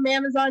guy from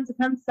Amazon to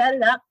come set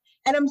it up.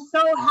 And I'm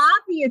so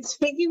happy. It's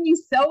making me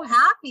so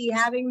happy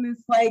having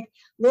this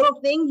little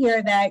thing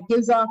here that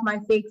gives off my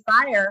fake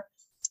fire.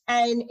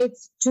 And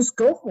it's just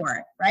go for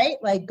it,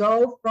 right?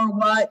 Go for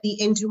what the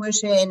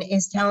intuition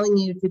is telling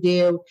you to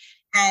do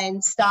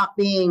and stop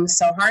being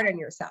so hard on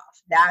yourself.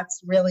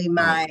 That's really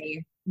my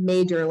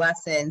major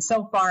lesson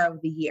so far of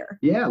the year.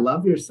 Yeah,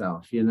 love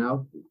yourself,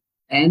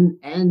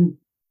 and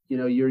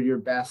you're your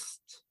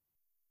best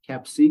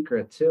kept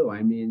secret too.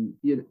 I mean,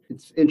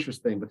 it's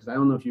interesting because I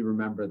don't know if you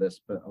remember this,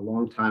 but a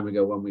long time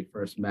ago when we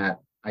first met,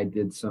 I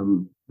did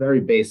some very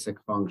basic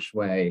feng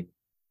shui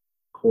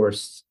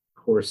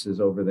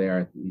courses over there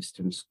at the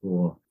Eastern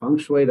School. Feng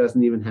shui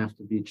doesn't even have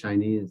to be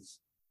Chinese.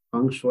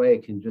 Feng shui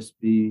can just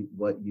be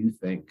what you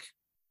think,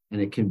 and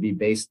it can be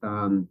based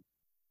on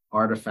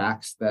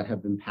artifacts that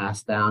have been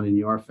passed down in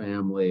your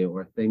family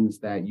or things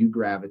that you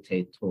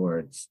gravitate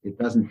towards. It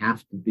doesn't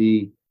have to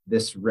be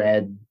this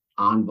red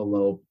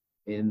envelope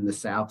in the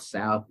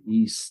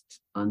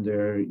southeast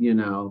under,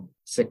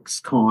 6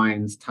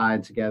 coins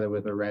tied together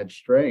with a red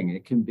string.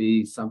 It can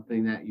be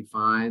something that you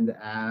find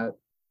at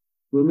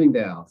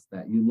Bloomingdale's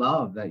that you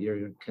love, that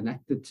you're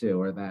connected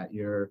to, or that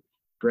your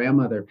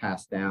grandmother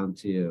passed down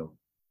to you,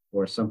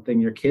 or something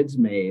your kids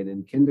made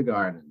in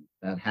kindergarten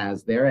that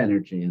has their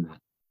energy in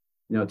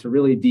it. To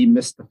really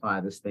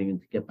demystify this thing and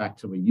to get back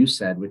to what you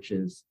said, which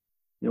is,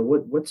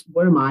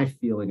 what am I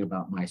feeling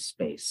about my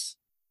space?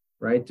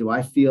 Right? Do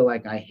I feel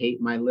like I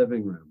hate my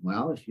living room?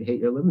 Well, if you hate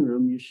your living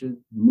room, you should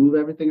move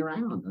everything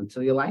around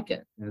until you like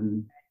it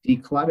and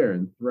declutter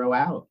and throw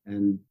out.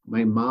 And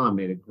my mom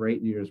made a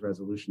great New Year's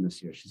resolution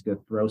this year. She's going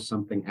to throw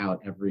something out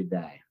every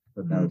day.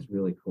 But that was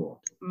really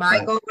cool.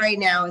 My goal right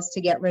now is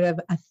to get rid of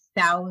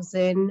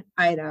 1,000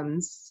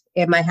 items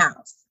in my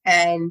house.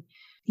 And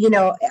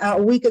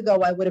a week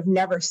ago, I would have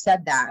never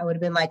said that. I would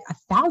have been like,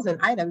 1,000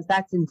 items?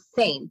 That's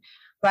insane.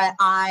 But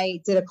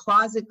I did a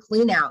closet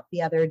clean out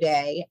the other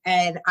day,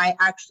 and I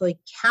actually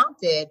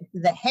counted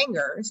the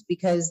hangers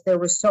because there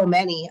were so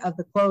many of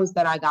the clothes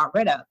that I got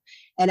rid of.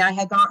 And I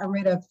had gotten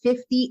rid of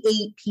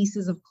 58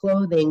 pieces of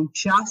clothing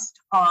just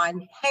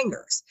on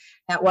hangers.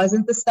 That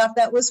wasn't the stuff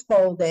that was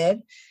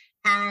folded.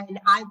 And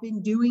I've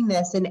been doing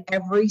this in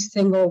every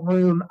single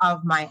room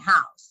of my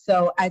house.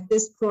 So at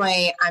this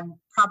point, I'm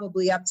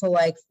probably up to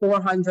like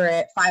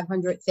 400,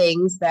 500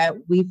 things that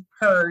we've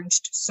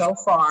purged so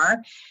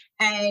far.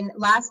 And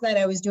last night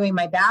I was doing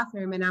my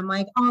bathroom and I'm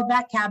like, oh,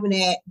 that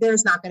cabinet,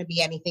 there's not going to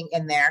be anything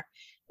in there.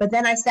 But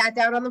then I sat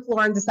down on the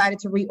floor and decided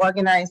to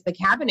reorganize the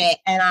cabinet.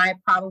 And I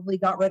probably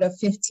got rid of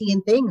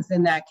 15 things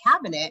in that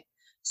cabinet.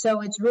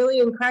 So it's really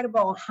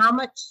incredible how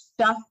much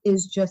stuff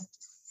is just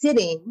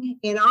sitting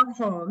in our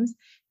homes.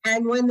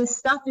 And when the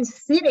stuff is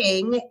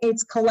sitting,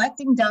 it's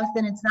collecting dust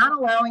and it's not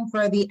allowing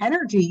for the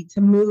energy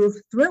to move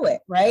through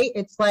it, right?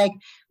 It's like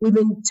we've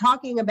been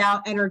talking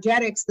about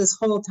energetics this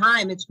whole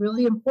time. It's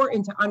really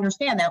important to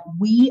understand that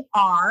we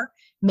are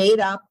made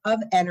up of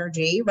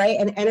energy, right?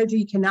 And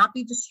energy cannot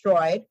be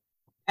destroyed.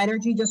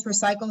 Energy just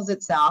recycles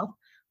itself.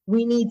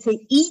 We need to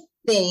eat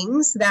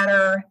things that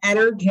are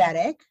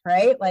energetic,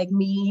 right? Like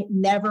me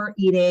never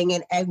eating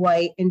an egg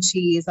white and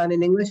cheese on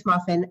an English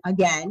muffin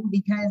again,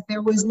 because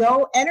there was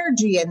no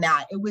energy in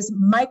that. It was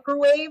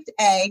microwaved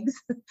eggs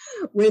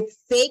with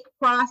fake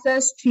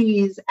processed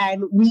cheese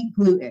and wheat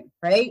gluten,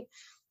 right?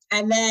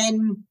 And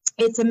then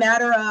it's a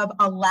matter of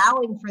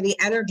allowing for the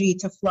energy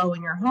to flow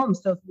in your home.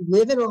 So if you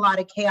live in a lot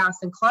of chaos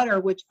and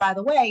clutter, which, by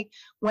the way,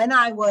 when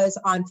I was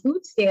on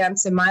food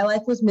stamps and my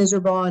life was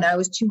miserable and I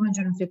was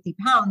 250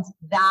 pounds,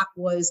 that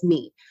was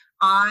me.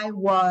 I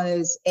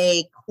was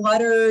a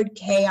cluttered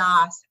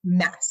chaos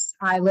mess.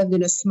 I lived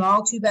in a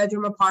small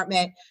 2-bedroom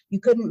apartment.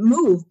 You couldn't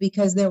move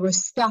because there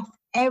was stuff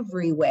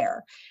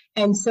everywhere.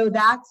 And so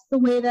that's the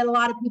way that a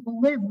lot of people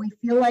live. We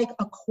feel like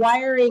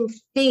acquiring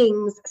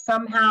things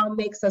somehow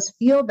makes us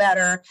feel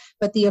better,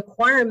 but the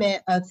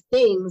acquirement of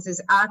things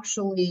is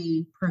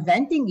actually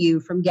preventing you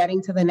from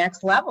getting to the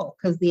next level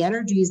because the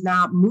energy is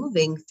not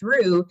moving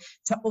through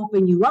to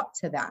open you up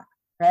to that,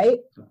 right?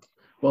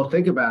 Well,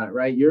 think about it,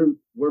 right?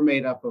 We're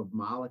made up of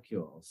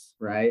molecules,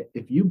 right?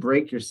 If you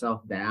break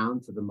yourself down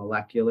to the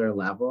molecular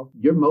level,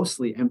 you're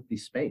mostly empty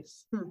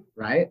space,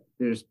 right?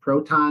 There's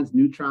protons,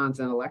 neutrons,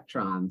 and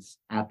electrons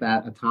at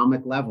that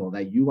atomic level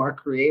that you are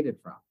created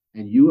from,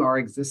 and you are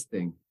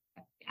existing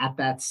at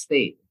that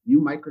state. You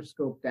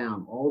microscope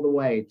down all the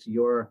way to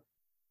your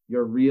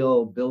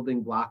real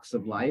building blocks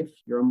of life,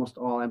 you're almost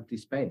all empty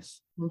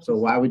space. So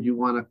why would you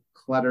want to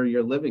clutter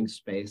your living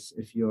space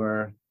if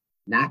your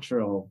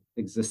natural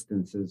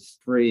existence is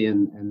free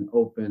and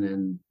open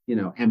and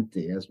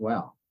empty as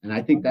well? And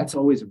I think that's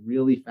always a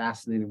really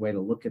fascinating way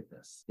to look at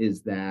this,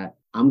 is that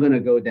I'm going to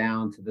go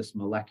down to this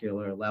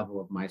molecular level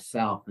of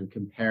myself and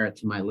compare it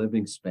to my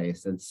living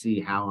space and see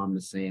how I'm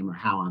the same or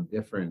how I'm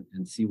different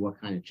and see what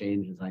kind of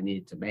changes I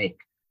need to make.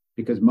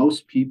 Because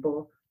most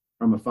people,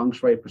 from a feng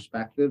shui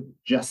perspective,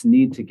 just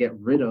need to get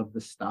rid of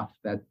the stuff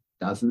that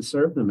doesn't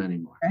serve them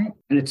anymore. Right.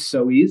 And it's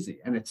so easy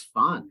and it's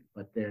fun,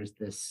 but there's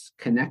this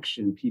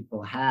connection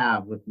people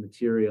have with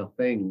material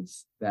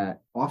things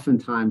that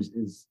oftentimes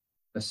is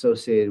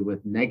associated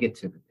with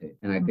negativity.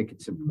 And I think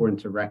it's important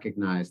to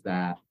recognize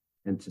that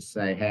and to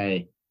say,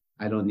 hey,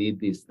 I don't need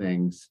these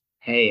things.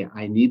 Hey,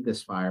 I need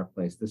this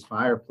fireplace. This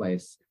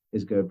fireplace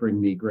is going to bring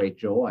me great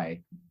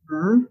joy,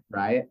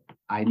 right?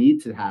 I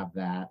need to have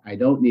that. I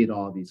don't need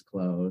all these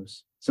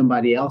clothes.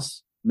 Somebody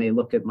else may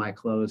look at my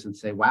clothes and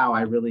say, wow,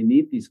 I really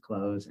need these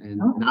clothes. And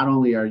not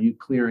only are you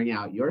clearing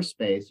out your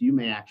space, you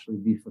may actually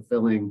be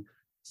fulfilling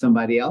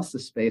somebody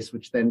else's space,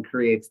 which then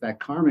creates that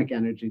karmic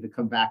energy to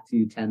come back to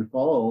you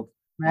tenfold.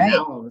 And Right.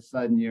 now all of a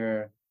sudden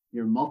you're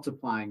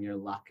multiplying your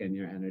luck and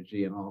your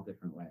energy in all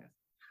different ways.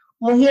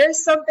 Well,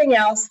 here's something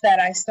else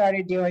that I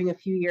started doing a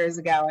few years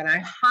ago, and I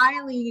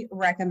highly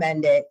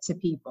recommend it to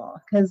people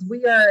because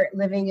we are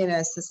living in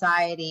a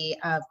society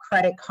of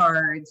credit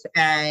cards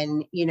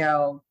and,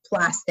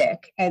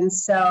 plastic. And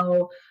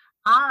so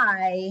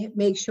I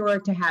make sure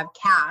to have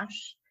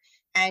cash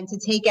and to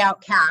take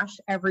out cash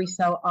every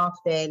so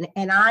often,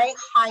 and I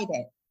hide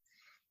it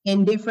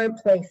in different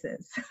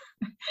places.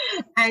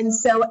 And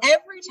so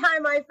every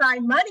time I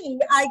find money,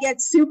 I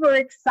get super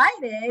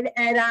excited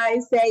and I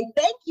say,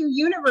 thank you,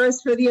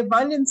 universe, for the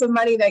abundance of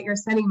money that you're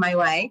sending my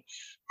way.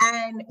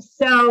 And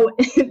so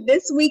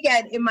this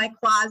weekend in my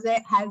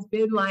closet has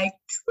been like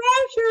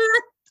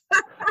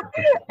treasure.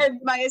 And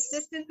my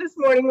assistant this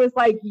morning was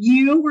like,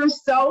 you were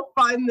so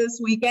fun this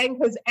weekend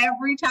because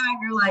every time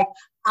you're like,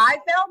 I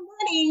found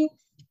money.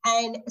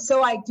 And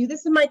so I do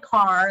this in my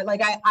car.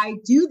 Like I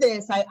do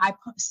this, I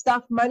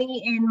stuff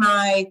money in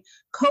my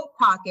coat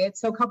pocket.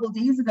 So a couple of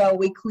days ago,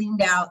 we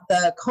cleaned out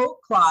the coat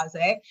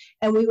closet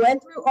and we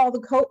went through all the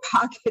coat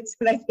pockets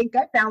and I think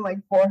I found like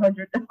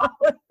 $400.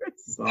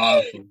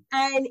 Awesome.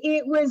 And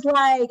it was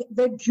like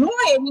the joy.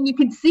 I mean, you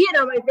can see it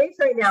on my face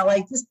right now,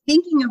 like just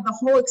thinking of the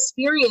whole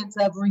experience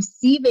of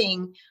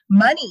receiving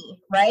money,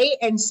 right?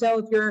 And so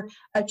if you're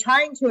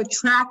trying to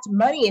attract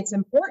money, it's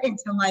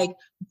important to like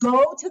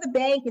go to the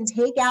bank and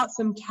take out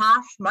some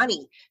cash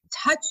money,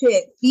 touch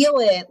it, feel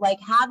it, like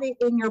have it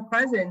in your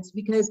presence,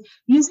 because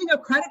using a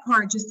credit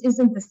card just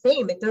isn't the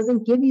same. It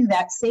doesn't give you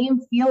that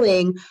same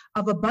feeling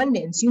of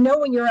abundance.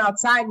 When you're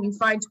outside and you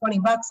find 20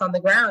 bucks on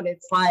the ground,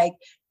 it's like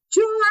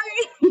joy,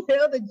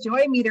 the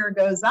joy meter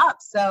goes up.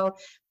 So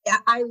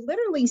I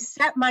literally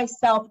set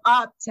myself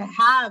up to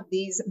have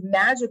these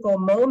magical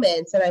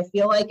moments, and I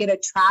feel like it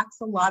attracts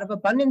a lot of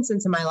abundance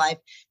into my life.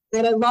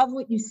 And I love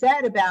what you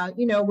said about,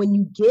 when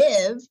you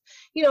give,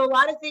 a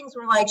lot of things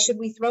were like, should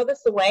we throw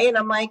this away? And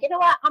I'm like, you know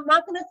what? I'm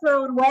not going to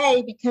throw it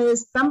away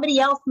because somebody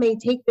else may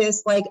take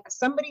this, like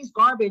somebody's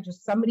garbage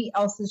is somebody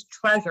else's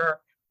treasure,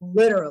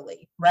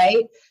 literally,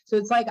 right? So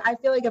it's like, I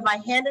feel like if I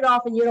hand it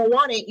off and you don't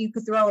want it, you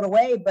could throw it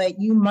away, but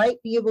you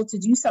might be able to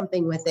do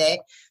something with it.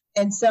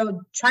 And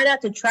so try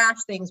not to trash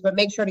things, but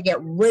make sure to get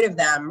rid of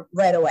them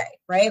right away,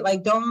 right?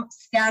 Like don't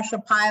stash a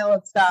pile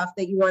of stuff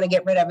that you want to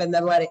get rid of and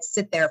then let it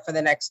sit there for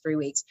the next 3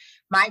 weeks.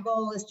 My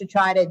goal is to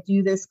try to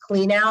do this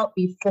clean out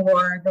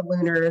before the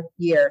lunar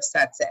year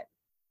sets in.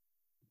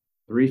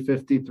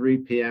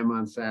 3:53 p.m.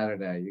 on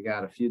Saturday. You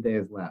got a few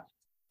days left.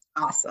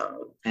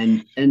 Awesome.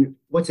 And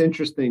what's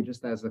interesting,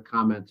 just as a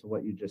comment to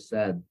what you just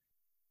said,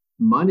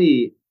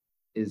 money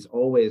is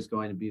always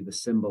going to be the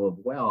symbol of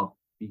wealth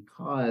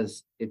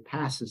because it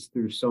passes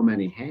through so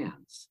many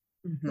hands,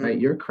 right?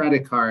 Your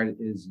credit card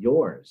is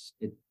yours.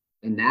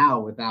 And now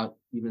without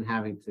even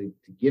having to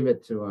give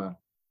it to a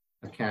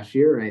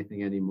cashier or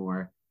anything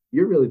anymore,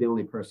 you're really the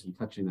only person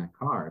touching that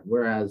card.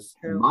 Whereas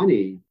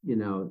money,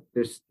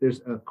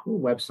 there's a cool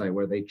website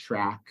where they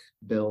track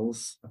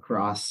bills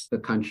across the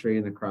country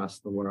and across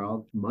the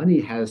world. Money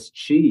has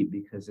chi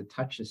because it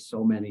touches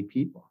so many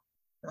people.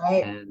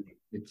 Right. And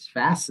it's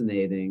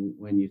fascinating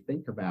when you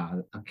think about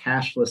it. A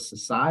cashless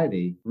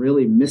society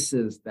really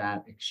misses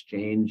that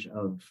exchange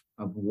of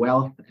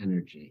wealth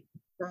energy.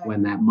 Right.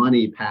 When that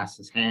money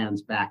passes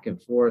hands back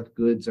and forth,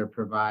 goods are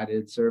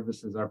provided,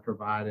 services are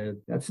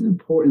provided. That's an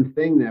important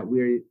thing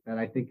that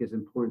I think is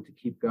important to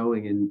keep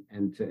going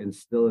and to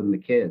instill in the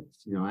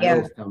kids. I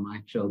always tell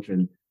my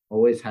children,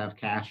 always have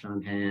cash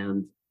on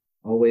hand,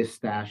 always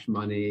stash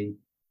money,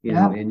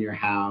 in your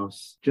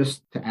house.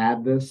 Just to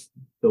add this,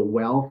 the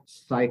wealth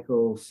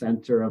cycle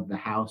center of the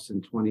house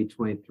in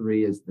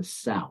 2023 is the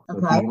south. So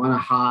if you want to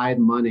hide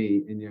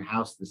money in your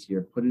house this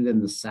year, put it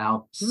in the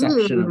south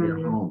section of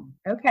your home.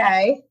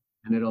 Okay.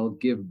 And it'll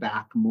give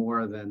back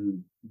more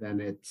than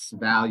it's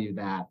valued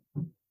at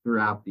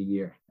throughout the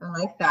year. I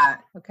like that.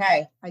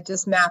 Okay. I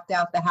just mapped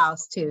out the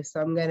house too. So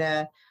I'm going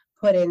to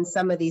put in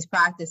some of these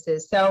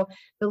practices. So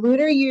the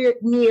lunar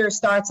new year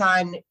starts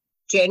on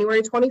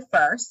January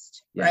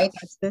 21st, right?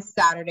 That's this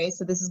Saturday.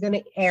 So this is going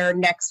to air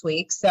next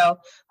week. So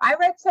I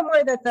read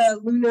somewhere that the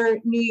lunar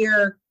new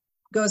year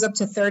goes up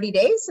to 30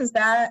 days. Is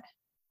that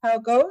how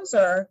it goes?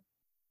 Or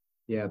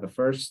yeah,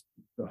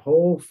 the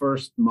whole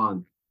first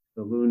month,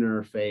 the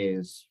lunar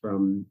phase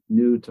from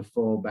new to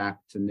full back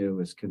to new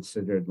is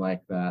considered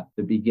like the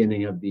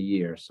beginning of the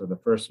year. So the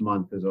first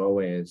month is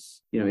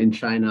always, in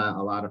China,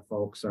 a lot of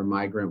folks are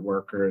migrant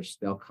workers.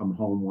 They'll come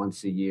home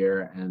once a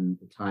year, and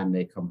the time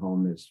they come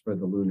home is for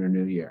the Lunar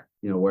New Year.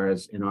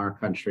 Whereas in our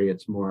country,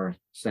 it's more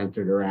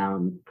centered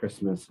around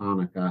Christmas,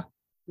 Hanukkah,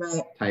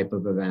 type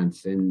of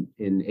events. In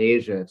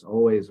Asia, it's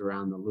always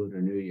around the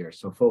Lunar New Year.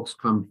 So folks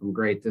come from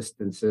great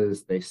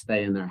distances, they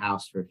stay in their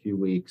house for a few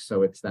weeks.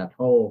 So it's that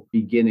whole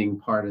beginning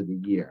part of the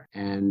year.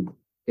 And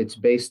it's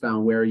based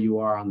on where you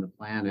are on the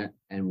planet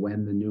and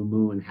when the new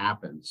moon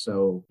happens.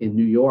 So in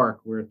New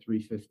York, we're at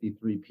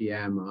 3:53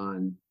 p.m.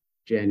 on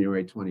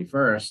January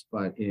 21st,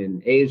 but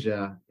in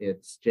Asia,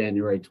 it's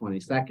January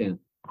 22nd.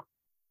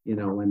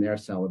 when they're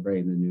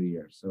celebrating the new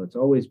year. So it's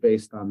always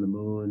based on the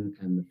moon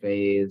and the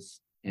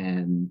phase,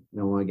 and you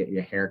don't want to get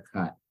your hair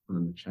cut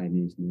on the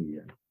Chinese New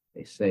Year.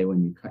 They say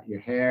when you cut your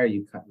hair,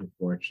 you cut your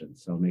fortune.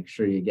 So make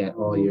sure you get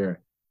all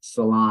your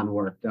salon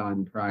work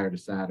done prior to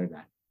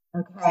Saturday.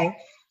 Okay.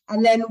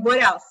 And then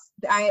what else?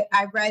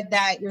 I read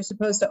that you're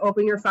supposed to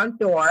open your front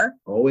door.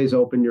 Always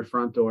open your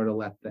front door to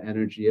let the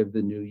energy of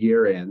the new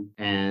year in.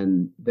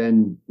 And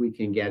then we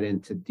can get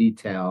into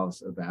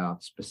details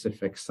about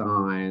specific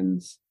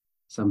signs.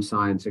 Some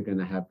signs are going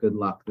to have good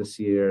luck this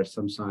year.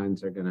 Some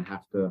signs are going to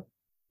have to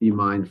be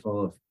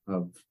mindful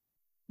of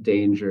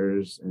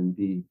dangers and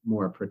be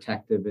more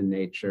protective in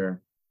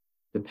nature.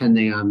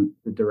 Depending on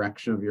the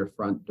direction of your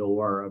front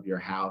door of your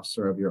house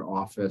or of your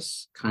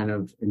office, kind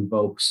of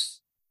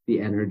invokes the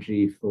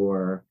energy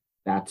for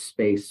that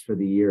space for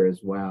the year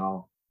as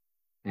well.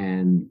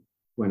 And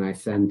when I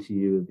send to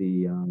you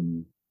the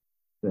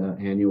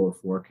annual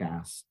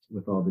forecast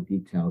with all the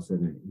details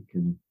in it, you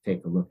can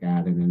take a look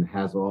at it, and it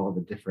has all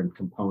the different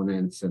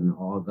components and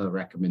all the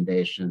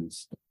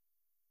recommendations.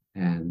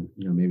 And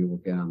maybe we'll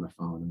get on the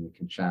phone and we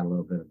can chat a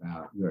little bit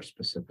about your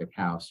specific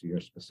house or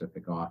your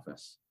specific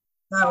office.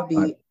 That would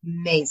be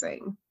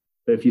amazing.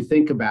 But if you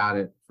think about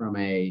it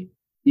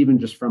even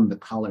just from the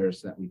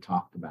colors that we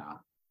talked about,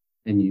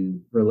 and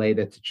you relate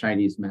it to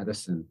Chinese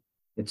medicine,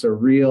 it's a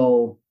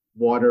real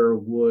water,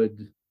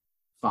 wood,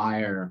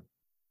 fire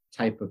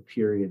type of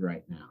period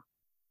right now,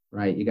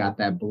 right? You got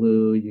that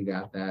blue, you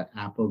got that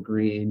apple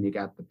green, you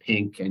got the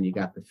pink, and you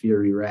got the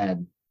fury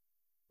red,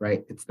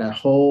 right? It's that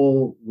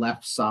whole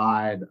left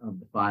side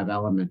of the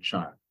 5-element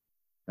chart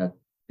that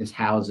is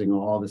housing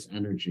all this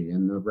energy.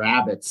 And the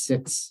rabbit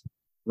sits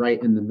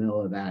right in the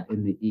middle of that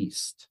in the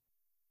east.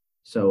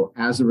 So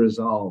as a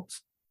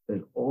result,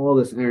 there's all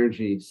this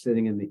energy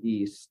sitting in the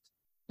east.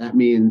 That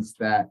means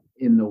that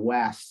in the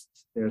west,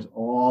 there's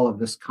all of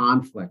this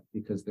conflict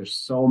because there's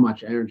so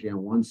much energy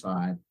on one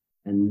side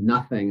and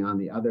nothing on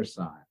the other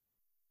side.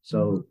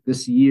 So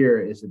this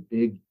year is a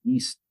big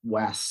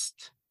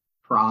east-west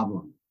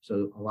problem.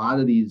 So a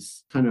lot of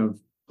these kind of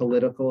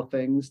political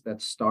things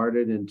that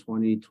started in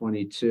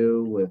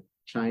 2022 with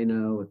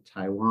China, with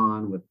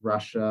Taiwan, with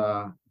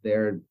Russia,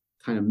 their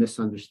kind of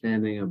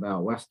misunderstanding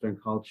about Western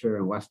culture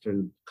and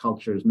Western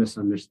culture's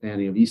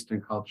misunderstanding of Eastern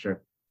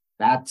culture,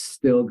 that's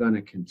still going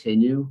to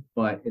continue,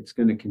 but it's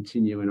going to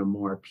continue in a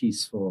more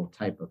peaceful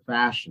type of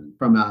fashion.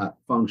 From a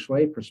feng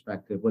shui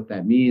perspective, what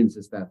that means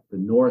is that the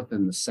north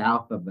and the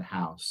south of the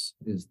house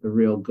is the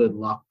real good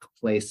luck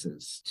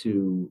places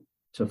to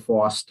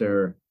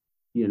foster,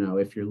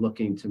 if you're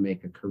looking to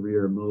make a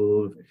career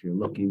move, if you're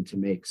looking to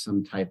make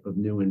some type of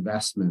new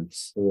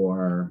investments,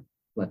 or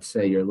let's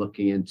say you're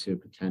looking into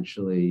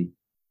potentially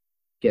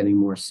getting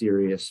more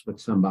serious with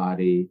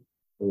somebody,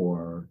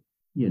 or,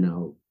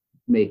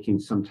 making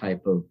some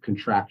type of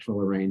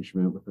contractual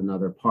arrangement with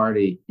another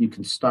party, you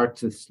can start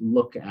to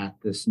look at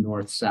this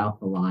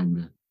north-south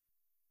alignment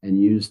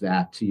and use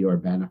that to your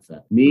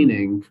benefit.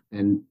 Meaning,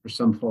 and for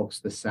some folks,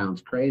 this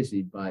sounds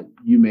crazy, but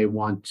you may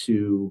want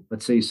to,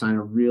 let's say you sign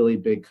a really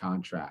big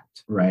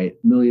contract, right?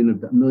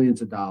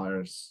 Millions of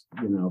dollars,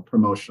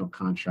 promotional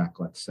contract,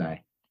 let's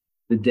say.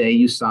 The day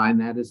you sign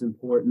that is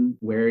important.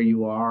 Where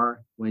you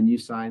are when you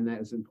sign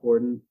that is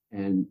important.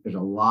 And there's a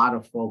lot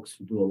of folks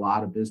who do a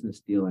lot of business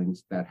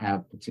dealings that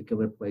have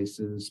particular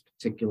places,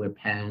 particular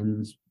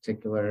pens,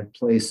 particular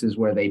places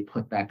where they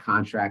put that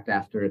contract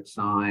after it's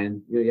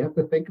signed. You have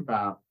to think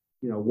about,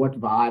 what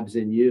vibes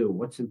in you,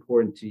 what's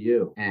important to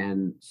you,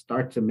 and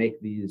start to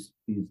make these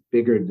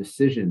bigger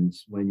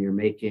decisions when you're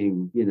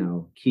making,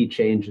 key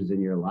changes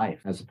in your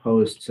life, as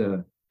opposed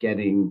to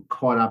getting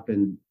caught up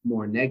in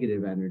more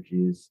negative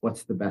energies.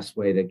 What's the best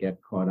way to get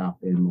caught up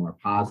in more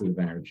positive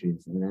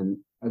energies? And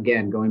then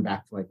again, going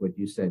back to like what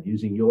you said,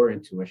 using your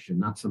intuition,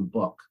 not some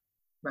book,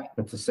 right?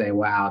 But to say,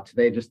 wow,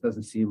 today just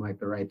doesn't seem like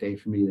the right day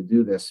for me to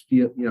do this.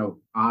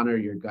 Honor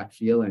your gut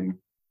feeling,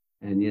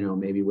 and,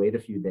 maybe wait a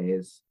few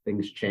days,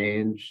 things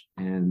change.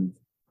 And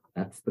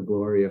that's the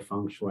glory of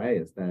feng shui,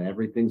 is that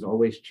everything's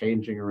always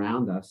changing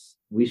around us.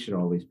 We should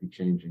always be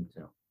changing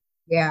too.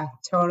 Yeah,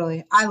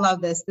 totally. I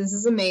love this. This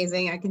is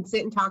amazing. I can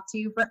sit and talk to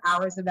you for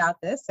hours about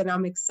this, and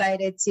I'm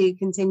excited to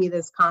continue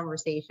this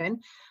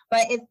conversation.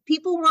 But if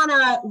people want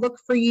to look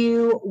for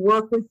you,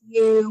 work with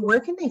you,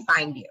 where can they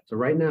find you? So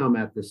right now I'm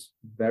at this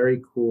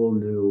very cool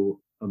new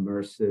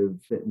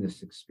immersive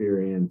fitness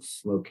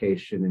experience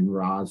location in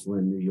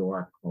Roslyn, New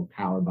York, called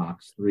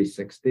Powerbox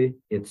 360.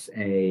 It's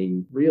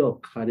a real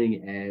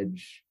cutting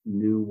edge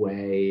new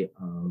way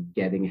of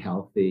getting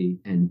healthy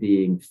and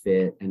being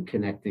fit and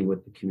connecting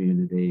with the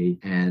community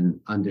and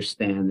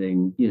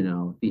understanding,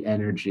 the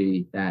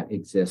energy that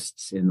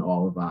exists in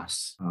all of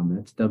us.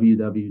 That's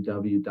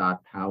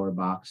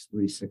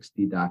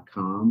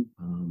www.powerbox360.com.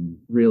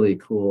 Really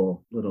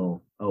cool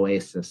little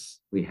oasis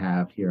we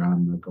have here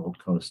on the Gold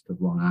Coast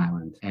of Long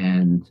Island.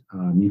 And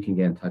you can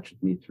get in touch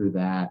with me through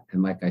that.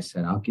 And like I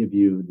said, I'll give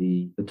you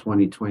the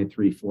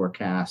 2023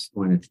 forecast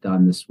when it's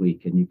done this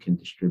week, and you can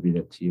distribute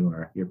it to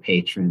your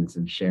patrons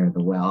and share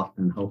the wealth,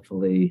 and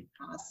hopefully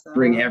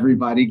bring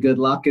everybody good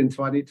luck in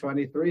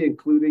 2023,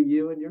 including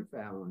you and your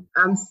family.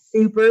 I'm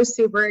super,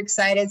 super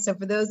excited. So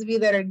for those of you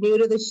that are new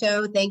to the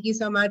show, thank you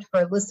so much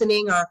for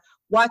listening or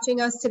watching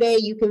us today.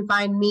 You can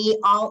find me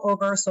all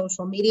over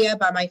social media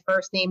by my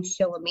first name,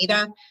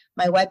 Shilamida.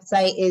 My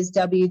website is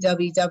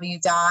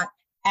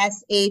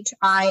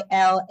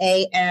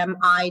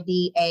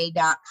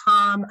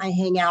www.shilamida.com. I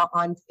hang out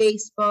on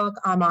Facebook.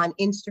 I'm on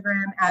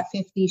Instagram at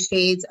 50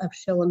 Shades of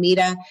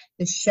Shilamida.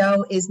 The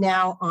show is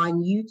now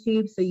on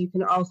YouTube, so you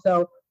can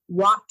also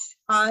watch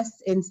us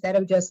instead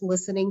of just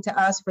listening to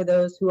us. For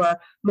those who are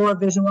more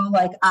visual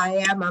like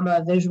I am, I'm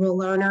a visual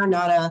learner,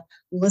 not a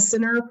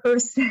listener per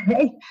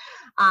se.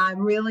 I'm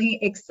really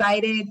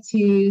excited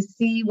to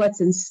see what's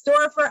in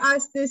store for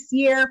us this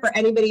year. For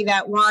anybody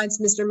that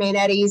wants Mr.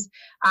 Mainetti's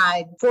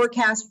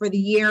forecast for the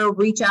year,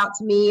 reach out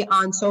to me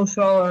on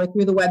social or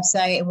through the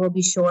website, and we'll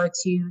be sure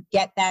to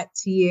get that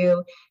to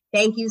you.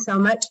 Thank you so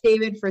much,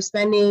 David, for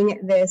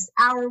spending this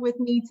hour with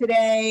me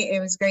today. It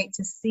was great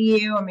to see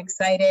you. I'm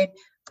excited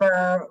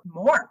for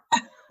more.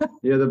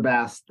 You're the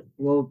best.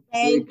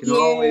 We can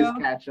always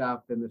catch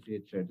up in the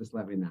future. Just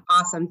let me know.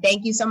 Awesome.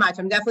 Thank you so much.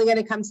 I'm definitely going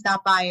to come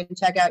stop by and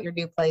check out your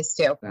new place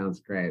too.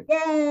 Sounds great.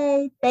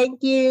 Yay.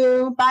 Thank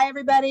you. Bye,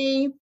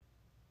 everybody.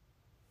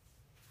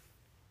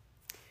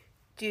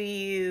 Do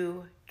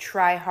you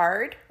try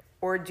hard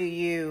or do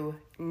you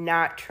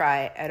not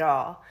try at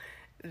all?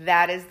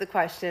 That is the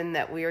question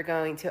that we are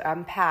going to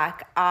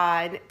unpack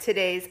on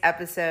today's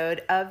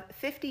episode of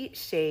 50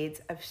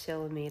 Shades of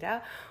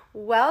Shilamida.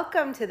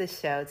 Welcome to the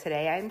show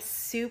today. I'm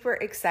super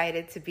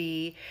excited to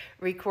be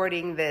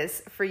recording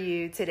this for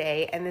you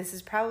today, and this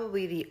is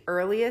probably the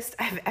earliest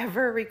I've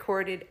ever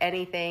recorded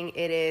anything.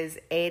 It is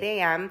 8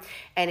 a.m.,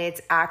 and it's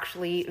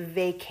actually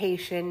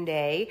vacation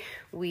day.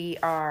 We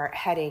are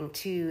heading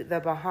to the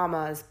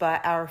Bahamas,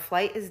 but our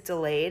flight is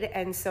delayed,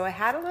 and so I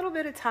had a little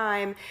bit of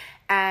time,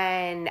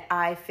 and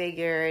I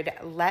figured,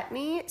 let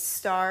me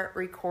start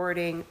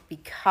recording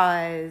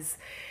because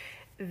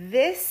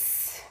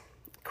this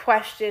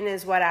question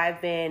is what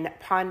I've been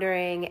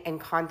pondering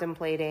and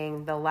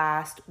contemplating the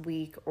last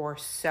week or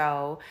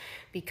so,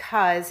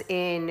 because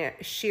in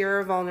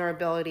sheer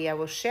vulnerability, I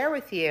will share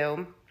with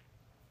you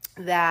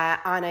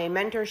that on a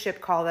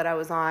mentorship call that I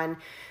was on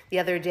the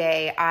other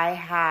day, I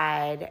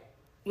had,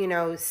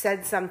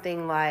 said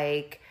something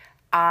like,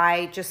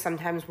 I just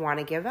sometimes want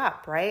to give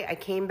up, right? I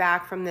came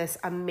back from this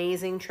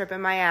amazing trip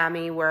in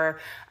Miami where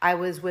I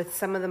was with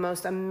some of the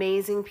most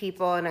amazing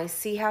people, and I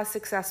see how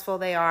successful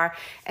they are.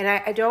 And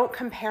I don't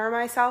compare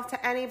myself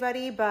to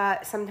anybody,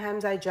 but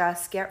sometimes I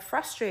just get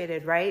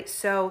frustrated, right?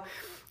 So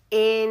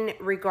in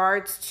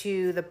regards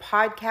to the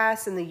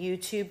podcast and the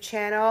YouTube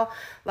channel,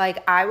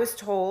 like I was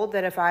told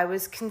that if I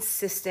was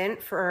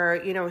consistent for,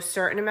 a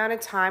certain amount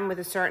of time with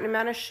a certain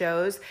amount of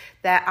shows,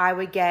 that I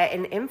would get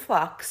an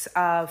influx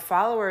of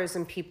followers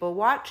and people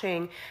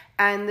watching.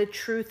 And the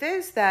truth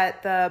is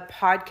that the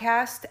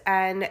podcast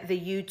and the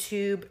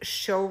YouTube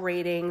show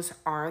ratings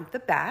aren't the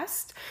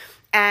best.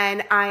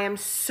 And I am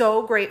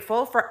so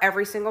grateful for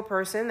every single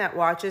person that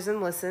watches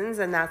and listens.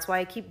 And that's why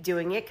I keep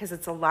doing it, because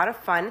it's a lot of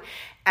fun.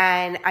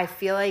 And I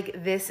feel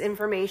like this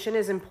information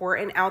is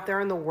important out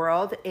there in the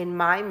world in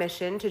my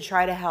mission to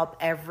try to help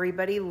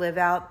everybody live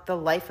out the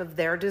life of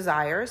their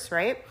desires,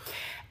 right?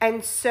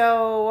 And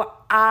so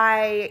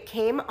I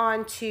came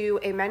onto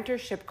a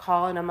mentorship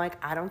call and I'm like,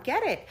 I don't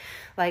get it.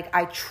 Like,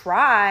 I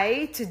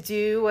try to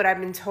do what I've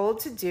been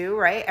told to do,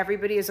 right?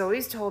 Everybody has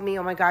always told me,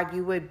 oh my God,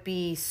 you would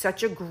be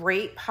such a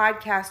great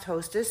podcast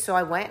hostess. So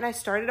I went and I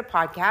started a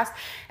podcast.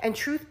 And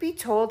truth be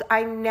told,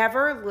 I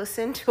never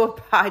listened to a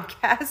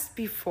podcast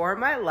before in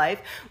my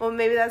life. Well,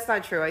 maybe that's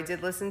not true. I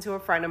did listen to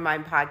a friend of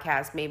mine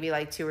podcast, maybe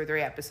like 2 or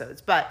 3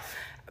 episodes. But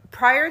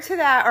prior to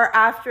that or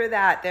after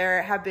that,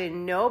 there have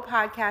been no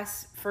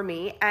podcasts for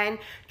me. And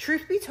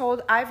truth be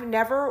told, I've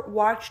never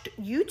watched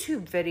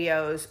YouTube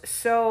videos.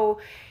 So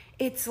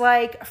it's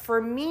like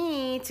for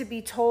me to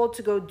be told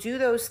to go do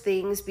those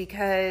things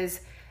because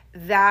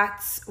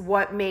that's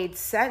what made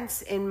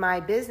sense in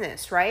my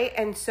business, right?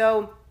 And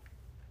so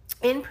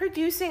in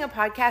producing a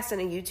podcast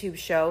and a YouTube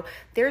show,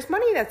 there's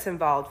money that's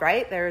involved,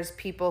 right? There's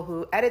people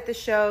who edit the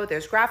show,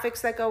 there's graphics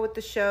that go with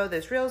the show,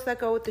 there's reels that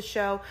go with the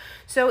show.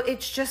 So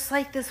it's just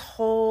like this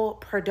whole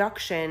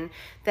production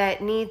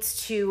that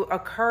needs to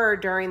occur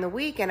during the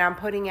week, and I'm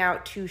putting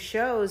out 2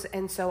 shows.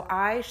 And so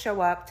I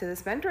show up to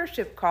this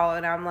mentorship call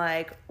and I'm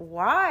like,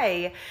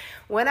 why?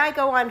 When I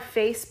go on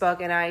Facebook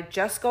and I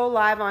just go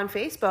live on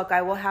Facebook,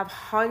 I will have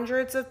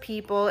hundreds of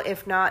people,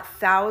 if not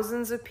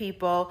thousands of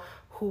people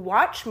who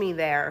watch me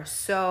there.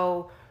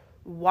 So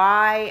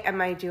why am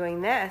I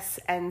doing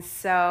this? And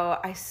so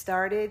I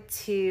started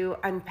to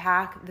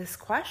unpack this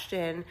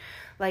question,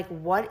 Like,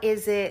 what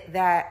is it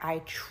that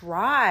I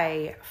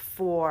try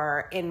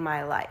for in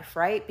my life,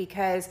 right?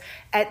 Because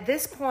at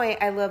this point,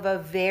 I live a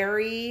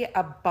very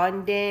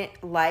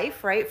abundant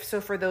life, right?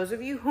 So for those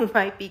of you who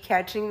might be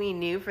catching me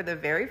new for the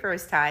very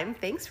first time,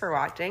 thanks for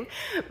watching.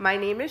 My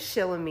name is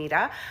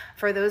Shilamida.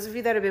 For those of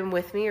you that have been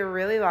with me a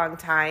really long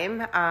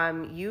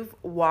time, you've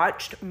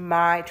watched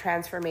my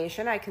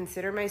transformation. I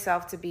consider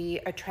myself to be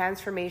a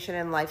transformation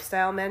and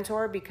lifestyle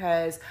mentor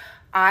because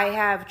I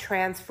have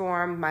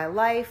transformed my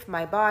life,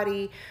 my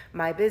body,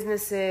 my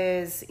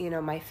businesses,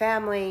 my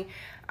family.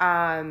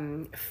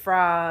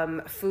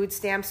 From Food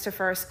Stamps to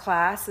First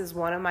Class is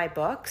one of my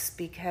books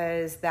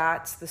because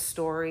that's the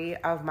story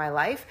of my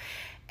life.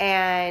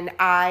 And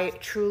I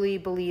truly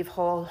believe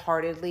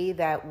wholeheartedly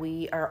that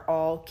we are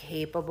all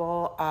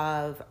capable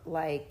of,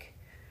 like,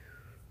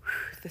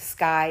 the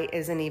sky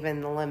isn't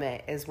even the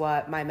limit, is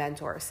what my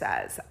mentor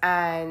says.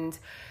 And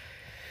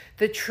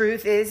the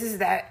truth is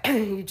that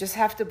you just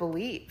have to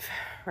believe,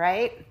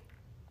 right?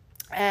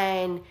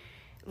 And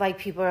like,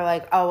 people are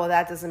like, oh, well,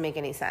 that doesn't make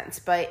any sense.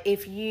 But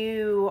if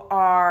you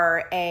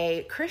are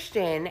a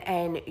Christian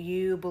and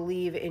you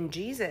believe in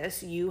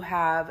Jesus, you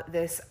have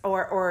this,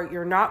 or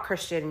you're not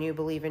Christian and you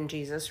believe in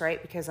Jesus,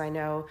 right? Because I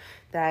know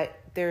that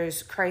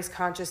there's Christ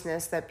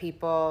consciousness, that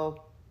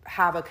people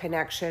have a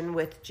connection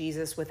with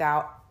Jesus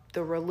without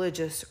the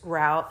religious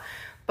route.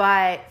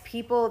 But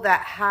people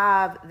that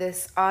have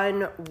this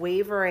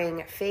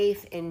unwavering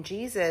faith in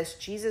Jesus,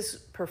 Jesus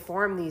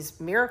performed these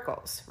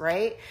miracles,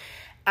 right?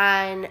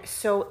 And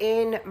so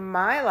in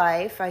my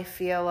life, I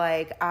feel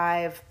like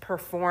I've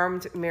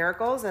performed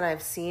miracles and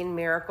I've seen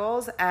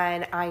miracles,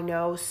 and I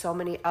know so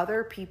many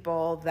other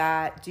people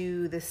that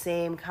do the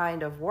same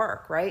kind of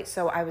work, right?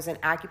 So I was an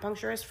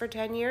acupuncturist for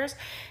 10 years,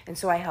 and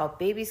so I helped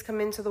babies come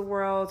into the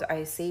world.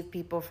 I saved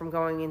people from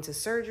going into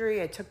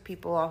surgery. I took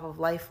people off of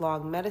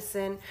lifelong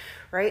medicine,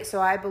 right? So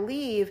I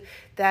believe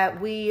that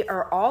we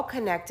are all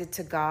connected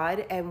to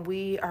God, and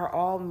we are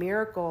all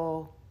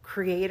miracle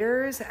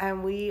creators,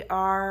 and we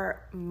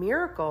are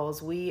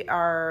miracles. We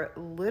are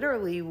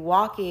literally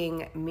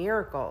walking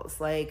miracles.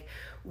 Like,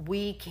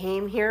 we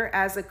came here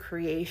as a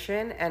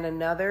creation, and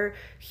another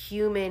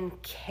human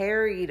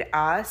carried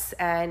us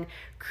and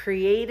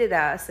created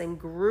us and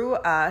grew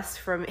us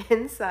from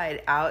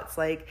inside out. It's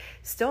like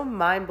still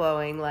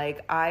mind-blowing.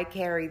 Like, I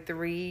carry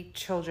 3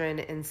 children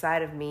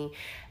inside of me,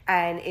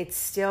 and it's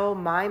still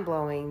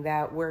mind-blowing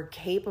that we're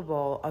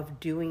capable of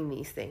doing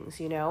these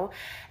things,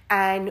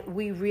 And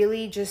we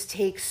really just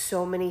take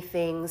so many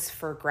things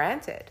for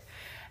granted.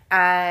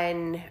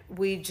 And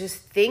we just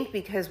think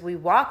because we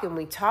walk and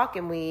we talk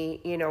and we,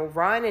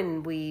 run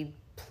and we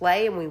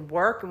play and we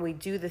work and we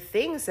do the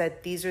things,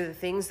 that these are the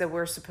things that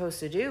we're supposed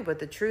to do. But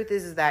the truth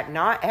is that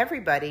not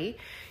everybody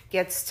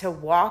gets to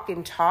walk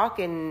and talk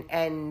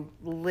and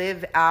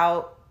live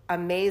out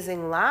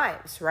amazing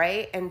lives,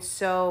 right? And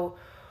so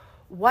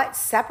what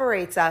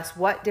separates us?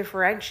 What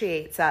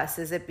differentiates us?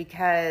 Is it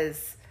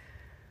because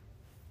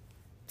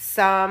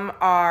some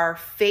are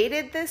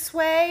fated this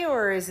way,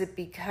 or is it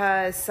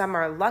because some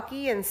are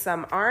lucky and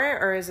some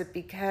aren't, or is it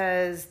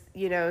because,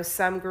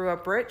 some grew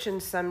up rich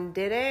and some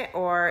didn't,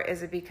 or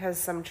is it because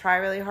some try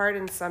really hard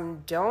and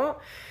some don't?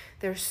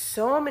 There's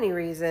so many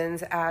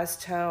reasons as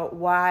to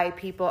why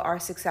people are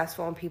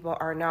successful and people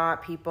are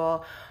not,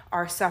 people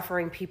are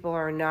suffering, people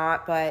are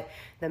not, but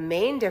the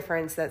main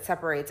difference that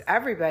separates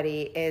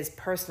everybody is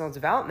personal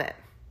development.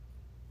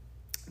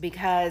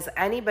 Because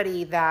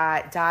anybody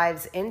that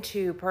dives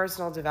into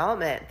personal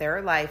development,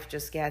 their life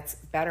just gets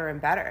better and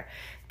better.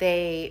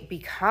 They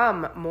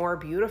become more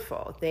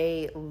beautiful.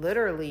 They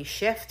literally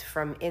shift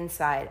from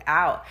inside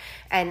out.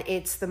 And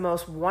it's the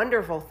most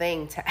wonderful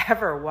thing to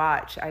ever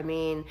watch. I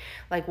mean,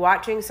 like,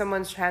 watching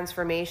someone's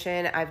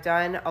transformation. I've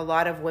done a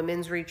lot of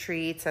women's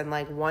retreats and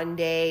like one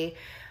day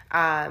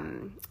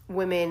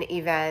women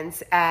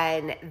events,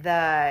 and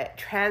the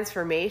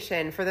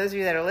transformation, for those of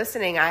you that are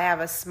listening, I have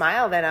a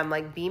smile that I'm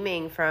like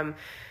beaming from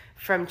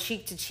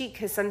cheek to cheek,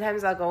 because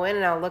sometimes I'll go in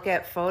and I'll look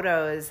at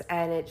photos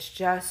and it's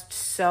just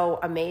so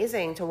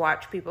amazing to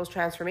watch people's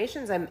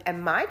transformations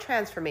and my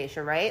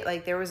transformation, right?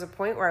 Like, there was a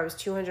point where I was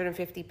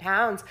 250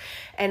 pounds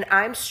and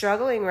I'm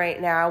struggling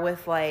right now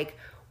with like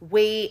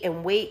weight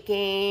and weight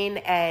gain,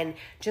 and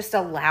just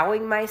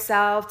allowing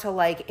myself to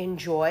like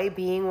enjoy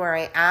being where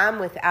I am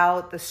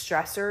without the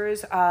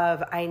stressors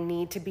of I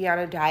need to be on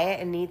a diet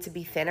and need to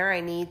be thinner.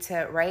 I need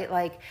to, right?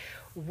 Like,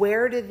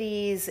 where do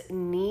these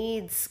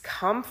needs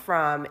come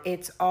from?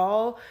 It's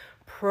all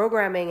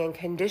programming and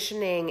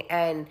conditioning.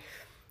 And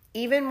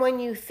even when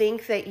you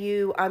think that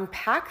you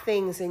unpack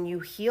things and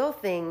you heal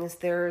things,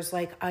 there's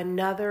like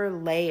another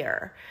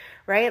layer,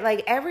 right?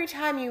 Like, every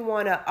time you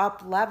want to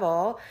up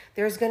level,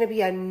 there's going to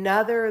be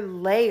another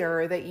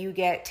layer that you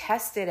get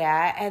tested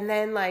at, and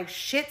then like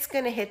shit's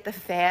going to hit the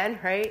fan,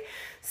 right?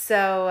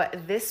 So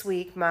this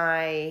week,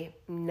 my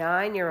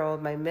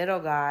 9-year-old, my middle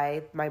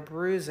guy, my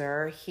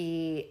bruiser,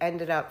 he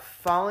ended up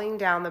falling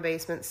down the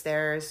basement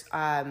stairs.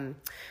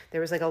 There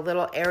was like a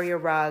little area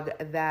rug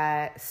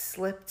that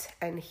slipped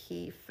and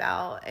he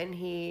fell and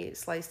he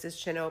sliced his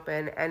chin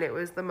open. And it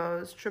was the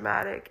most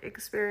traumatic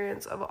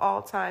experience of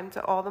all time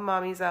to all the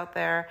mommies out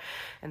there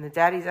and the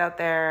daddies out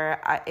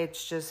there.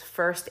 It's just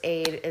first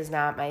aid is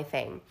not my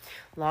thing.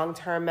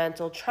 Long-term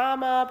mental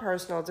trauma,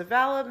 personal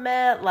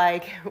development,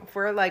 like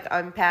we're like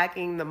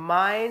unpacking the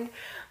mind.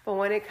 But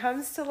when it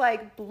comes to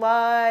like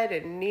blood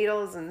and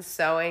needles and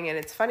sewing, and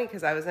it's funny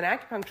because I was an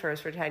acupuncturist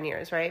for 10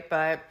 years, right?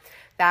 But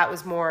that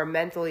was more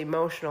mental,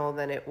 emotional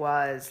than it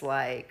was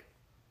like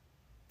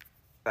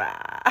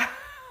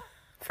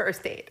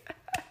first aid.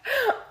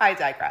 I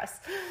digress.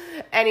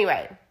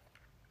 Anyway,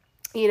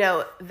 you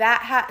know,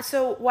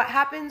 so what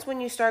happens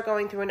when you start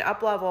going through an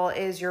up level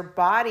is your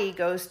body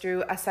goes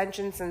through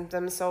ascension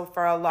symptoms. So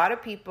for a lot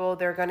of people,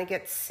 they're going to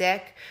get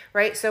sick,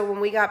 right? So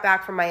when we got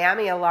back from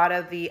Miami, a lot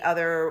of the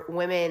other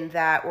women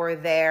that were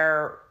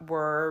there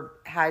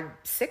had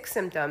sick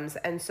symptoms.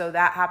 And so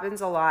that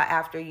happens a lot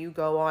after you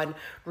go on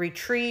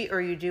retreat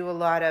or you do a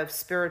lot of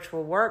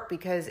spiritual work,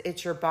 because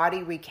it's your body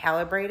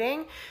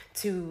recalibrating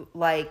to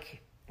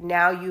like,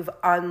 now you've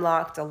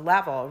unlocked a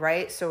level,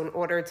 right? So in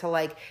order to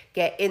like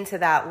get into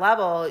that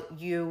level,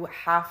 you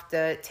have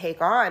to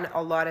take on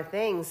a lot of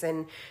things.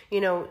 And,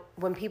 you know,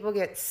 when people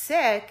get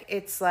sick,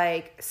 it's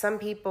like some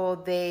people,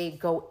 they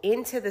go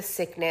into the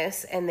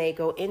sickness and they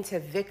go into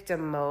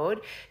victim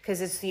mode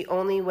because it's the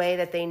only way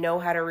that they know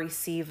how to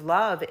receive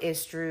love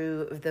is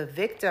through the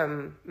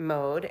victim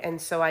mode. And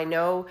so I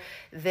know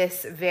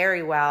this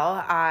very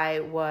well. I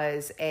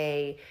was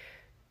a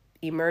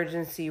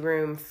emergency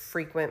room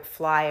frequent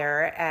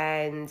flyer,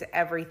 and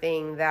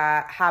everything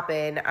that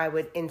happened, I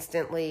would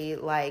instantly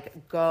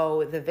like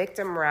go the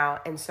victim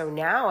route. And so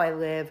now I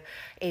live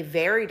a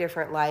very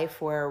different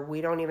life where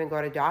we don't even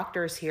go to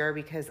doctors here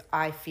because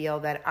I feel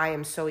that I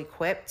am so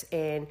equipped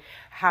in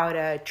how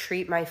to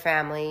treat my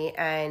family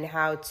and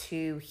how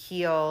to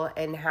heal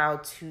and how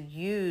to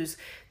use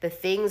the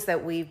things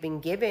that we've been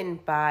given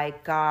by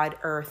God,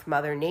 Earth,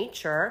 Mother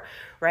Nature,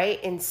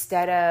 right?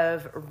 Instead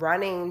of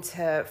running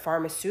to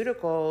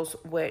pharmaceuticals,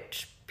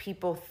 which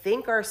people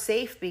think are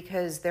safe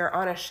because they're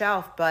on a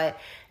shelf, but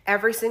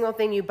every single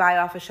thing you buy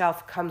off a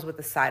shelf comes with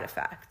a side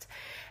effect.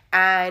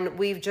 And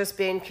we've just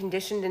been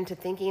conditioned into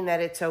thinking that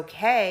it's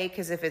okay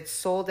because if it's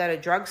sold at a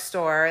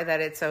drugstore,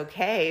 that it's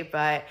okay.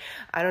 But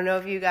I don't know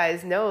if you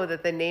guys know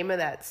that the name of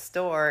that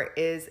store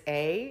is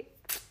a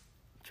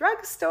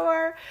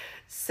drugstore.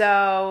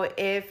 So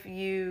if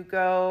you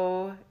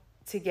go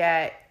to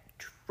get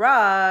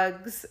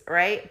drugs,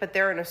 right, but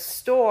they're in a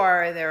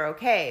store, they're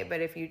okay.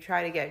 But if you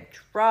try to get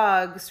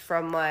drugs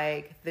from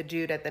like the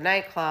dude at the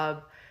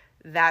nightclub,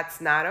 that's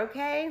not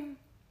okay.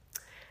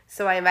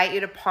 So I invite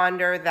you to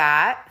ponder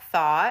that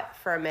thought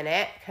for a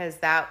minute because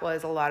that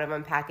was a lot of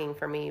unpacking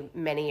for me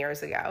many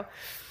years ago.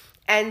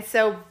 And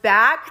so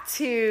back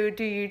to,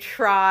 do you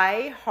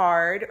try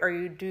hard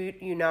or do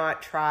you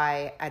not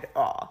try at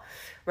all,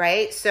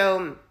 right?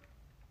 So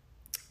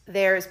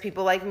there's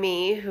people like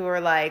me who are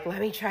like, let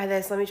me try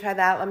this, let me try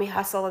that, let me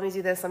hustle, let me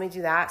do this, let me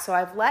do that. So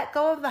I've let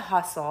go of the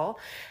hustle.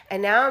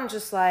 And now I'm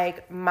just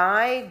like,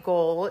 my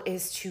goal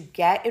is to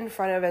get in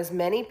front of as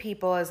many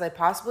people as I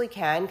possibly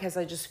can because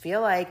I just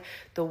feel like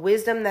the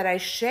wisdom that I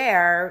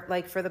share,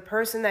 like for the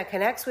person that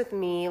connects with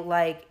me,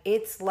 like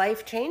it's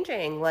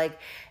life-changing. Like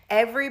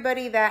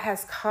everybody that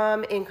has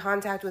come in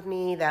contact with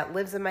me, that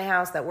lives in my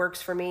house, that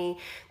works for me,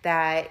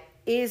 that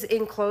is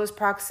in close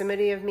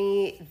proximity of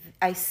me,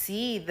 I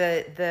see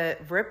the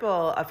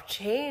ripple of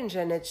change,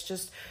 and it's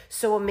just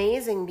so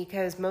amazing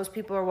because most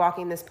people are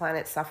walking this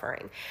planet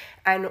suffering,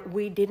 and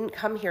we didn't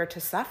come here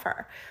to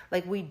suffer.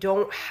 Like we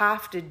don't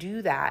have to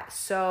do that.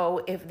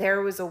 So if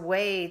there was a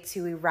way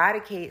to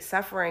eradicate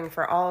suffering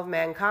for all of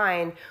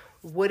mankind,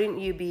 wouldn't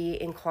you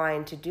be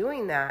inclined to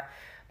doing that?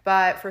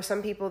 But for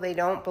some people, they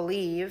don't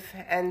believe,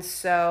 and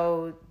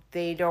so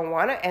they don't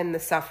want to end the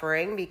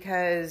suffering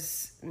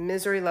because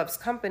misery loves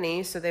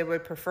company, so they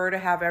would prefer to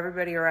have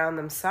everybody around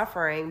them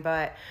suffering.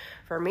 But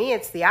for me,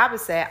 it's the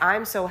opposite.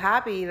 I'm so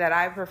happy that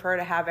I prefer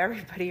to have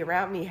everybody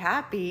around me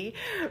happy,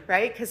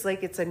 right? Because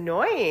like it's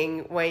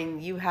annoying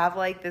when you have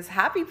like this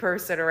happy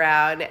person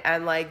around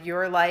and like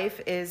your life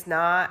is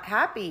not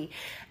happy.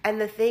 And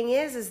the thing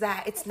is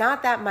that it's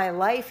not that my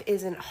life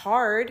isn't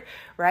hard,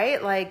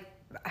 right? Like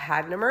I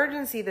had an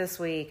emergency this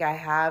week. I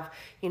have,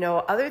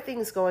 other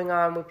things going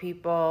on with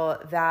people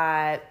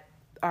that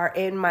are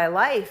in my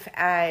life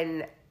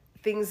and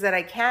things that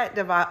I can't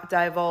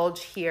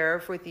divulge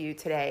here with you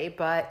today.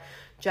 But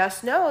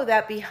just know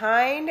that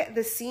behind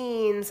the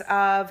scenes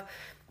of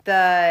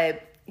the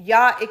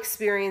yacht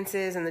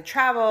experiences and the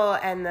travel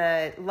and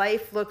the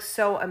life looks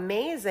so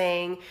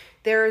amazing,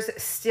 there's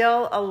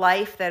still a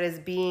life that is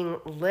being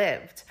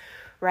lived.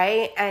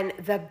 right? And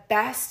the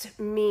best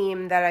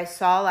meme that I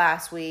saw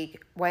last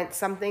week went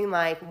something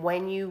like,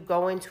 when you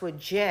go into a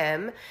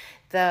gym,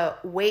 the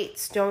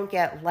weights don't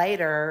get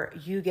lighter,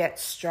 you get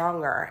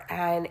stronger.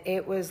 And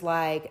it was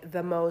like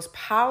the most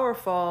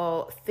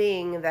powerful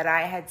thing that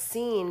I had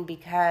seen,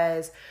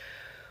 because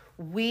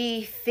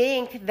we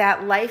think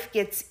that life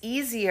gets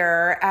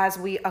easier as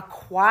we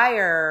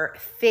acquire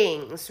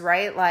things,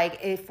 right? Like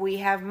if we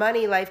have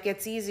money, life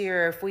gets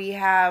easier. If we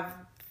have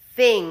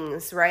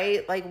things,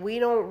 right? Like we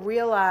don't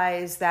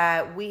realize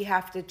that we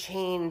have to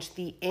change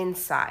the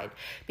inside,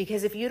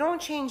 because if you don't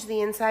change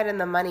the inside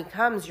and the money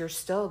comes, you're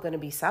still going to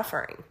be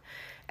suffering.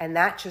 And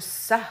that just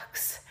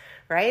sucks.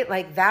 Right?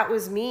 Like that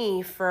was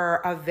me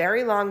for a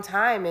very long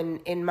time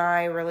in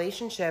my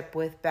relationship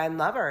with Ben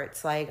Lover.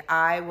 It's like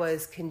I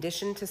was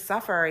conditioned to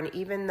suffer. And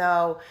even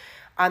though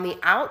on the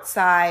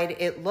outside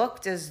it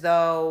looked as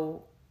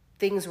though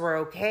things were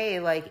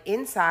okay, like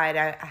inside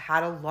I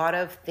had a lot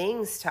of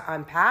things to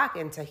unpack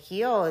and to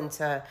heal and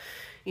to,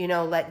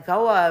 let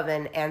go of,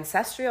 and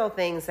ancestral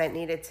things that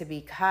needed to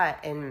be cut.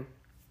 And,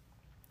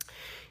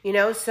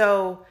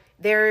 so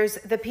there's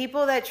the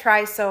people that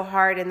try so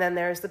hard, and then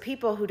there's the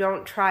people who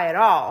don't try at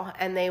all.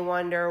 And they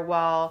wonder,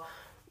 well,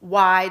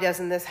 why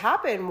doesn't this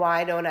happen?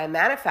 Why don't I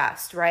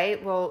manifest,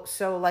 right? Well,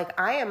 so like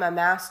I am a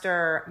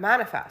master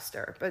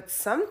manifester, but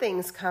some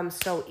things come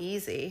so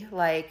easy.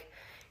 Like,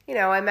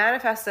 I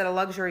manifested a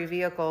luxury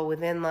vehicle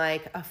within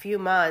like a few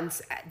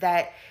months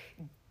that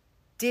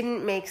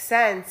didn't make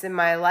sense in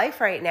my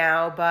life right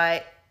now,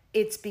 but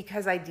it's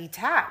because I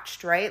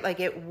detached, right? Like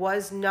it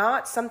was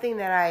not something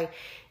that I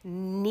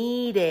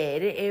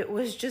needed. It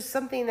was just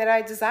something that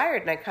I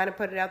desired, and I kind of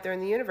put it out there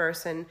in the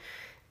universe, and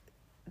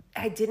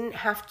I didn't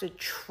have to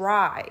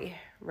try,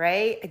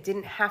 right? I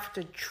didn't have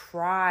to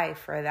try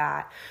for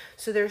that.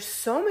 So there's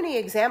so many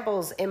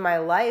examples in my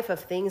life of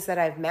things that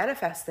I've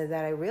manifested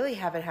that I really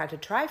haven't had to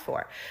try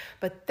for.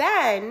 But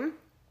then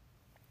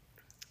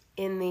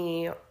in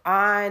the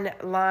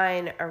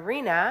online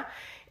arena,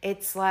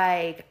 it's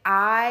like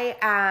I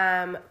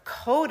am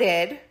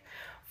coded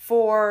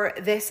for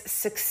this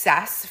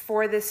success,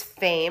 for this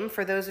fame.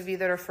 For those of you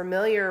that are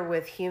familiar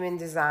with human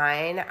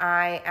design,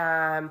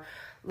 I'm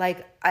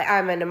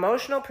an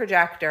emotional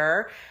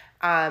projector.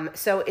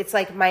 So it's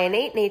like my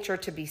innate nature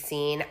to be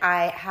seen.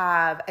 I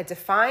have a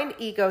defined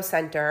ego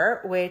center,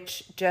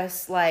 which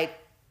just like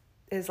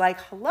is like,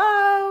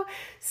 hello,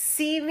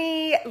 see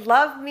me,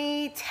 love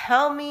me,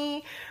 tell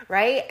me,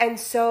 right? And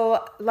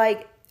so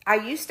like I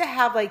used to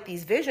have like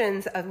these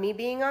visions of me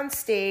being on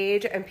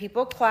stage and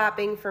people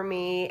clapping for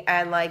me,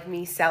 and like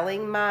me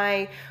selling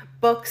my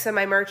books and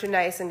my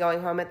merchandise and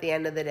going home at the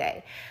end of the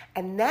day.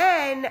 And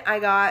then I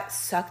got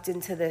sucked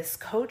into this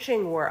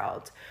coaching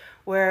world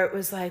where it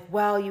was like,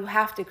 well, you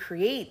have to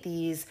create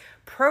these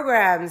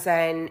programs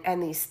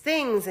and these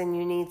things, and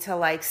you need to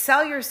like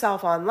sell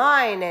yourself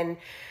online. And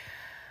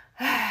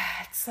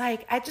it's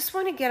like, I just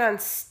want to get on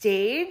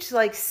stage,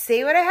 like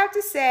say what I have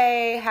to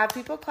say, have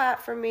people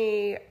clap for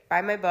me,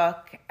 buy my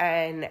book,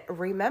 and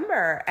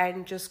remember,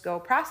 and just go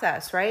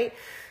process, right?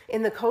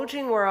 In the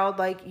coaching world,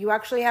 like you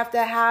actually have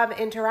to have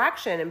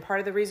interaction. And part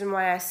of the reason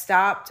why I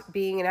stopped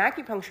being an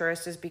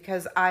acupuncturist is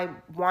because I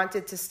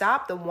wanted to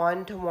stop the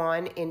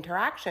one-to-one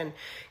interaction,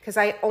 because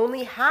I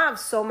only have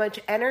so much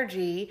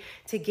energy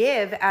to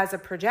give as a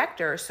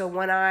projector. So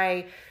when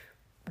I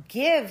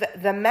give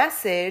the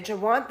message, I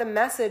want the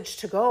message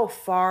to go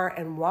far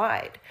and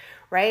wide,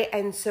 right?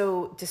 And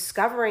so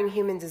discovering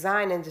human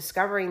design and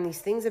discovering these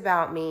things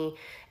about me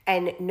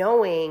and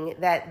knowing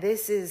that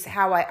this is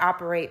how I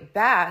operate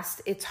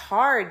best, it's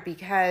hard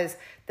because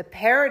the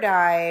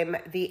paradigm,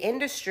 the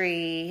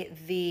industry,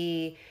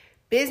 the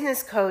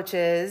business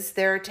coaches,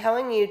 they're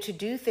telling you to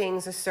do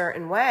things a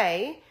certain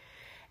way.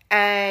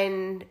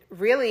 And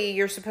really,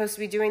 you're supposed to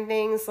be doing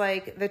things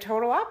like the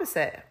total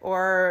opposite.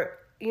 Or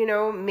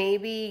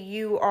maybe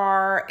you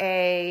are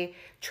a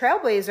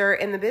trailblazer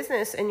in the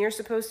business and you're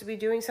supposed to be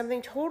doing something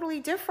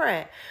totally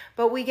different.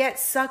 But we get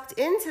sucked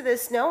into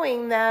this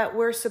knowing that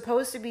we're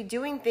supposed to be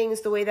doing things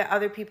the way that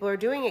other people are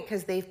doing it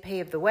because they've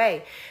paved the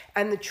way.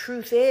 And the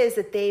truth is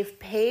that they've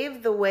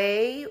paved the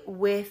way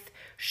with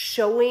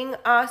showing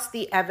us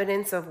the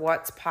evidence of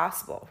what's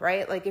possible,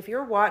 right? Like if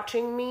you're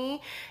watching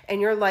me and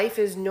your life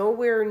is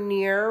nowhere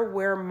near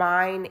where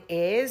mine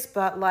is,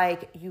 but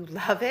like you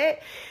love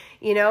it,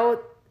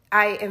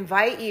 I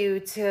invite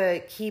you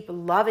to keep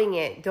loving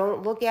it.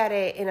 Don't look at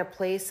it in a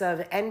place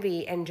of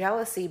envy and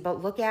jealousy,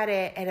 but look at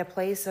it in a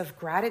place of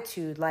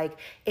gratitude. Like,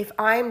 if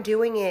I'm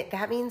doing it,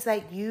 that means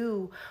that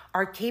you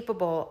are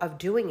capable of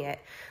doing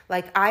it.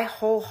 Like, I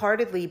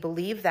wholeheartedly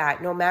believe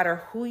that no matter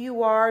who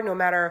you are, no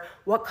matter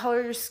what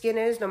color your skin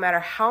is, no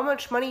matter how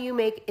much money you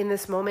make in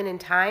this moment in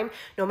time,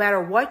 no matter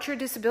what your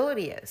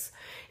disability is,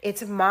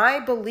 it's my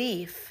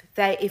belief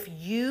that if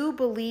you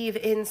believe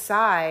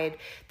inside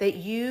that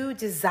you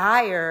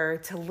desire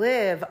to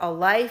live a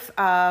life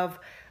of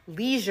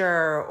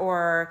leisure,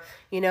 or,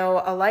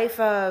 a life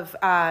of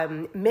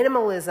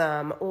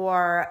minimalism,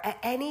 or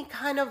any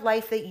kind of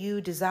life that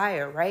you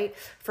desire, right?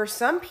 For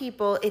some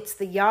people, it's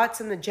the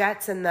yachts and the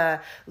jets and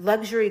the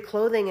luxury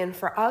clothing. And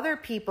for other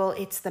people,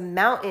 it's the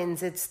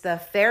mountains, it's the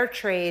fair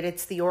trade,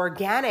 it's the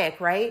organic,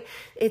 right?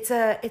 It's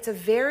a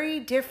very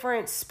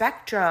different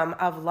spectrum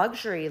of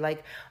luxury.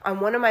 Like on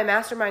one of my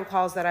mastermind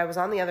calls that I was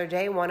on the other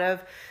day, one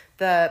of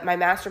my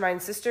mastermind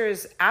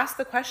sisters asked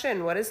the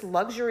question, what does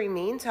luxury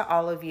mean to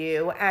all of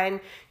you? And,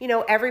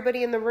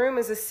 everybody in the room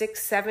is a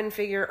 6-7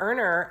 figure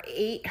earner,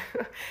 8.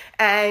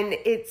 And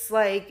it's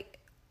like,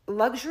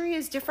 luxury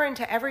is different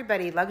to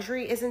everybody.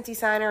 Luxury isn't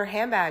designer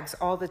handbags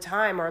all the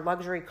time or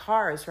luxury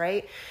cars,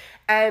 right?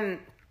 And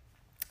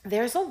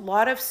there's a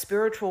lot of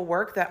spiritual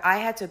work that I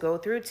had to go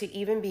through to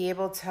even be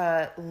able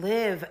to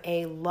live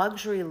a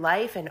luxury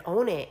life and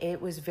own it.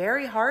 It was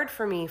very hard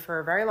for me for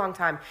a very long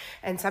time.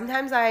 And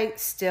sometimes I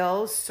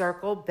still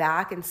circle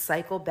back and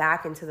cycle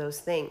back into those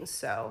things.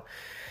 So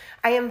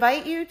I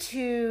invite you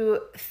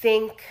to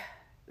think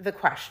the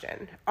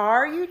question,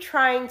 are you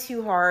trying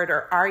too hard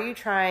or are you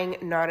trying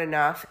not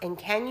enough? And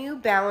can you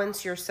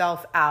balance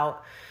yourself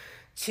out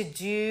to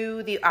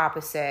do the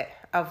opposite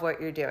of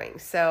what you're doing?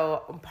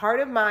 So part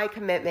of my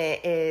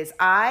commitment is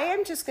I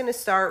am just going to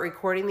start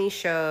recording these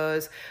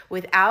shows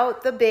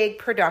without the big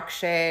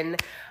production.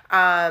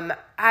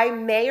 I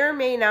may or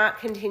may not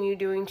continue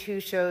doing 2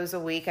 shows a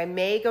week. I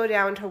may go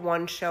down to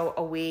 1 show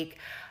a week.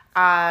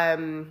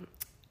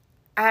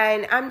 And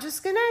I'm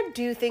just going to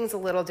do things a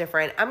little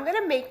different. I'm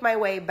going to make my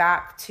way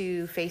back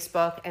to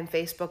Facebook and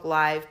Facebook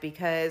Live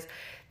because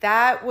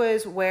that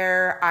was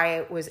where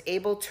I was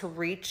able to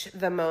reach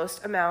the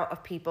most amount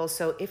of people.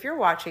 So if you're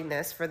watching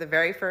this for the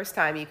very first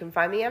time, you can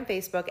find me on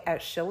Facebook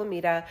at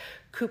Shilamida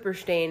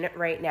Cooperstein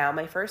right now.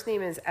 My first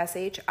name is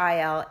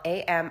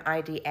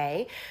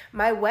Shilamida.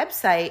 My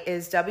website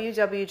is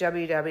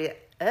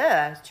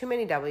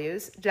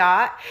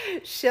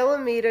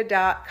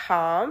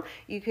shilamida.com.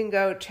 You can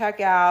go check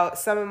out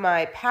some of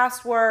my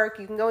past work.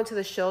 You can go into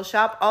the Shill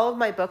Shop. All of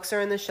my books are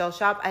in the Shill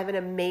Shop. I have an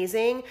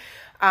amazing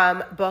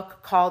book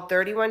called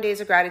 31 Days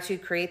of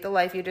Gratitude, Create the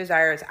Life You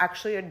Desire. It's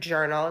actually a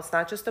journal. It's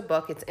not just a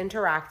book. It's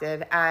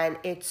interactive and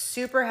it's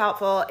super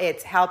helpful.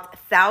 It's helped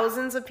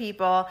thousands of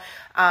people.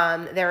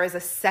 There is a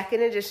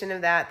second edition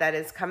of that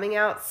is coming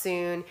out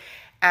soon.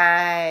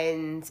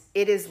 And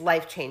it is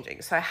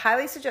life-changing. So I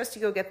highly suggest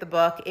you go get the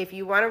book. If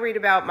you want to read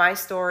about my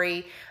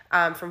story,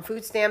 from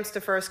food stamps to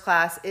first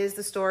class, is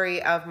the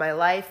story of my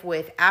life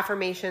with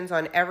affirmations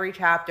on every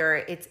chapter.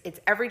 It's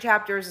every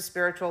chapter is a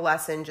spiritual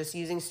lesson, just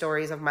using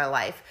stories of my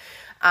life.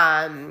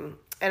 And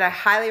I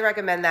highly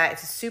recommend that.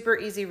 It's a super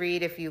easy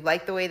read. If you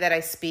like the way that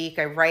I speak,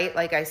 I write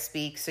like I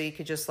speak, so you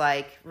could just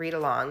read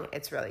along.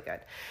 It's really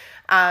good.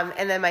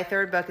 And then my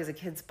third book is a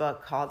kid's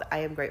book called I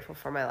Am Grateful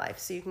for My Life.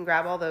 So you can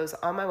grab all those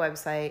on my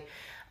website.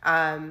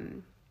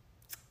 I'm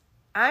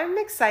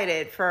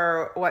excited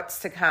for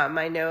what's to come.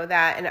 I know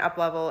that an up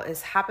level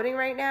is happening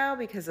right now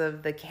because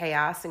of the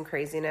chaos and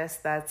craziness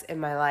that's in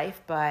my life,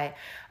 but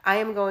I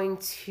am going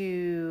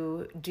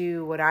to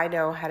do what I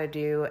know how to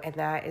do, and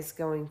that is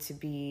going to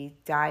be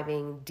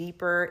diving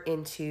deeper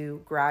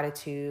into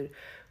gratitude.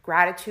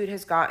 Gratitude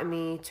has gotten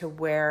me to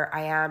where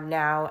I am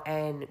now,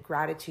 and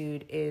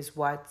gratitude is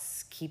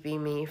what's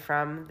keeping me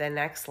from the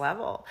next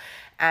level.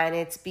 And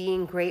it's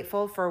being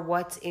grateful for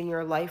what's in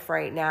your life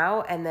right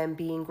now, and then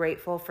being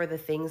grateful for the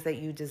things that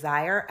you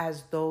desire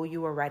as though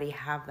you already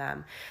have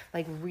them.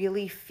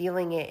 Really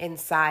feeling it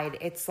inside.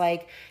 It's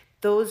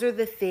those are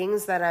the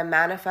things that I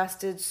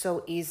manifested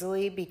so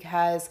easily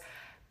because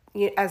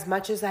as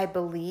much as I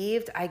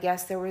believed, I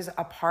guess there was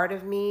a part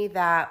of me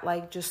that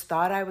just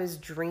thought I was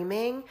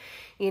dreaming,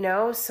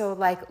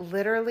 so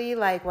literally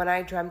when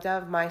I dreamt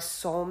of my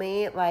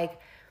soulmate,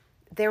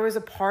 there was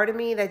a part of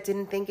me that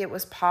didn't think it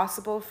was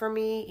possible for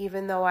me,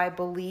 even though I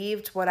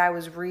believed what I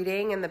was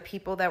reading and the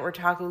people that were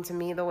talking to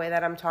me the way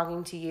that I'm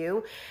talking to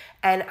you.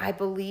 And I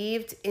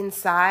believed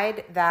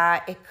inside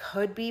that it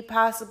could be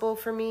possible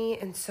for me.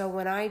 And so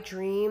when I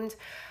dreamed,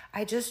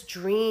 I just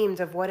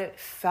dreamed of what it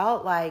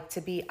felt like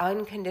to be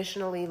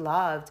unconditionally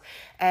loved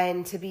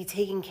and to be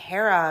taken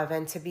care of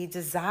and to be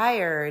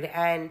desired.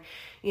 And,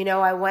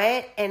 I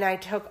went and I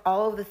took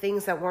all of the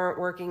things that weren't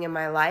working in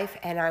my life,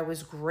 and I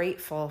was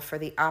grateful for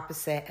the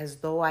opposite as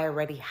though I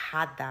already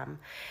had them.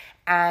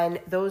 And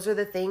those are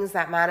the things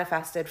that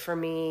manifested for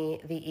me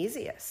the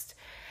easiest.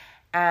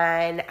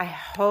 And I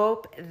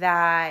hope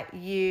that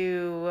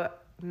you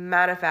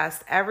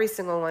manifest every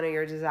single one of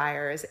your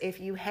desires. If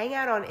you hang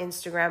out on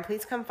Instagram,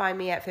 please come find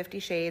me at 50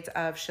 Shades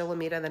of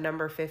Shilamida, the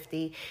number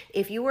 50.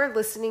 If you are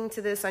listening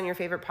to this on your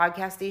favorite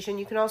podcast station,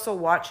 you can also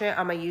watch it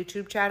on my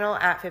YouTube channel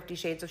at 50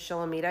 Shades of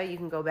Shilamida. You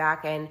can go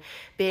back and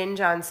binge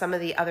on some of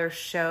the other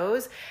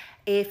shows.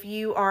 If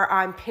you are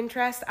on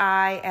Pinterest,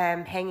 I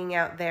am hanging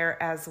out there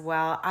as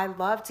well. I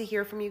love to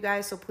hear from you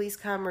guys, so please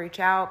come reach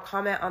out,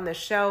 comment on the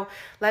show.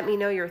 Let me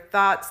know your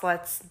thoughts.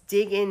 Let's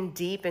dig in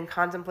deep and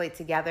contemplate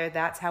together.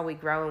 That's how we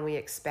grow and we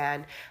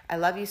expand. I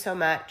love you so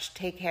much.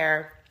 Take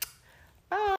care. Bye.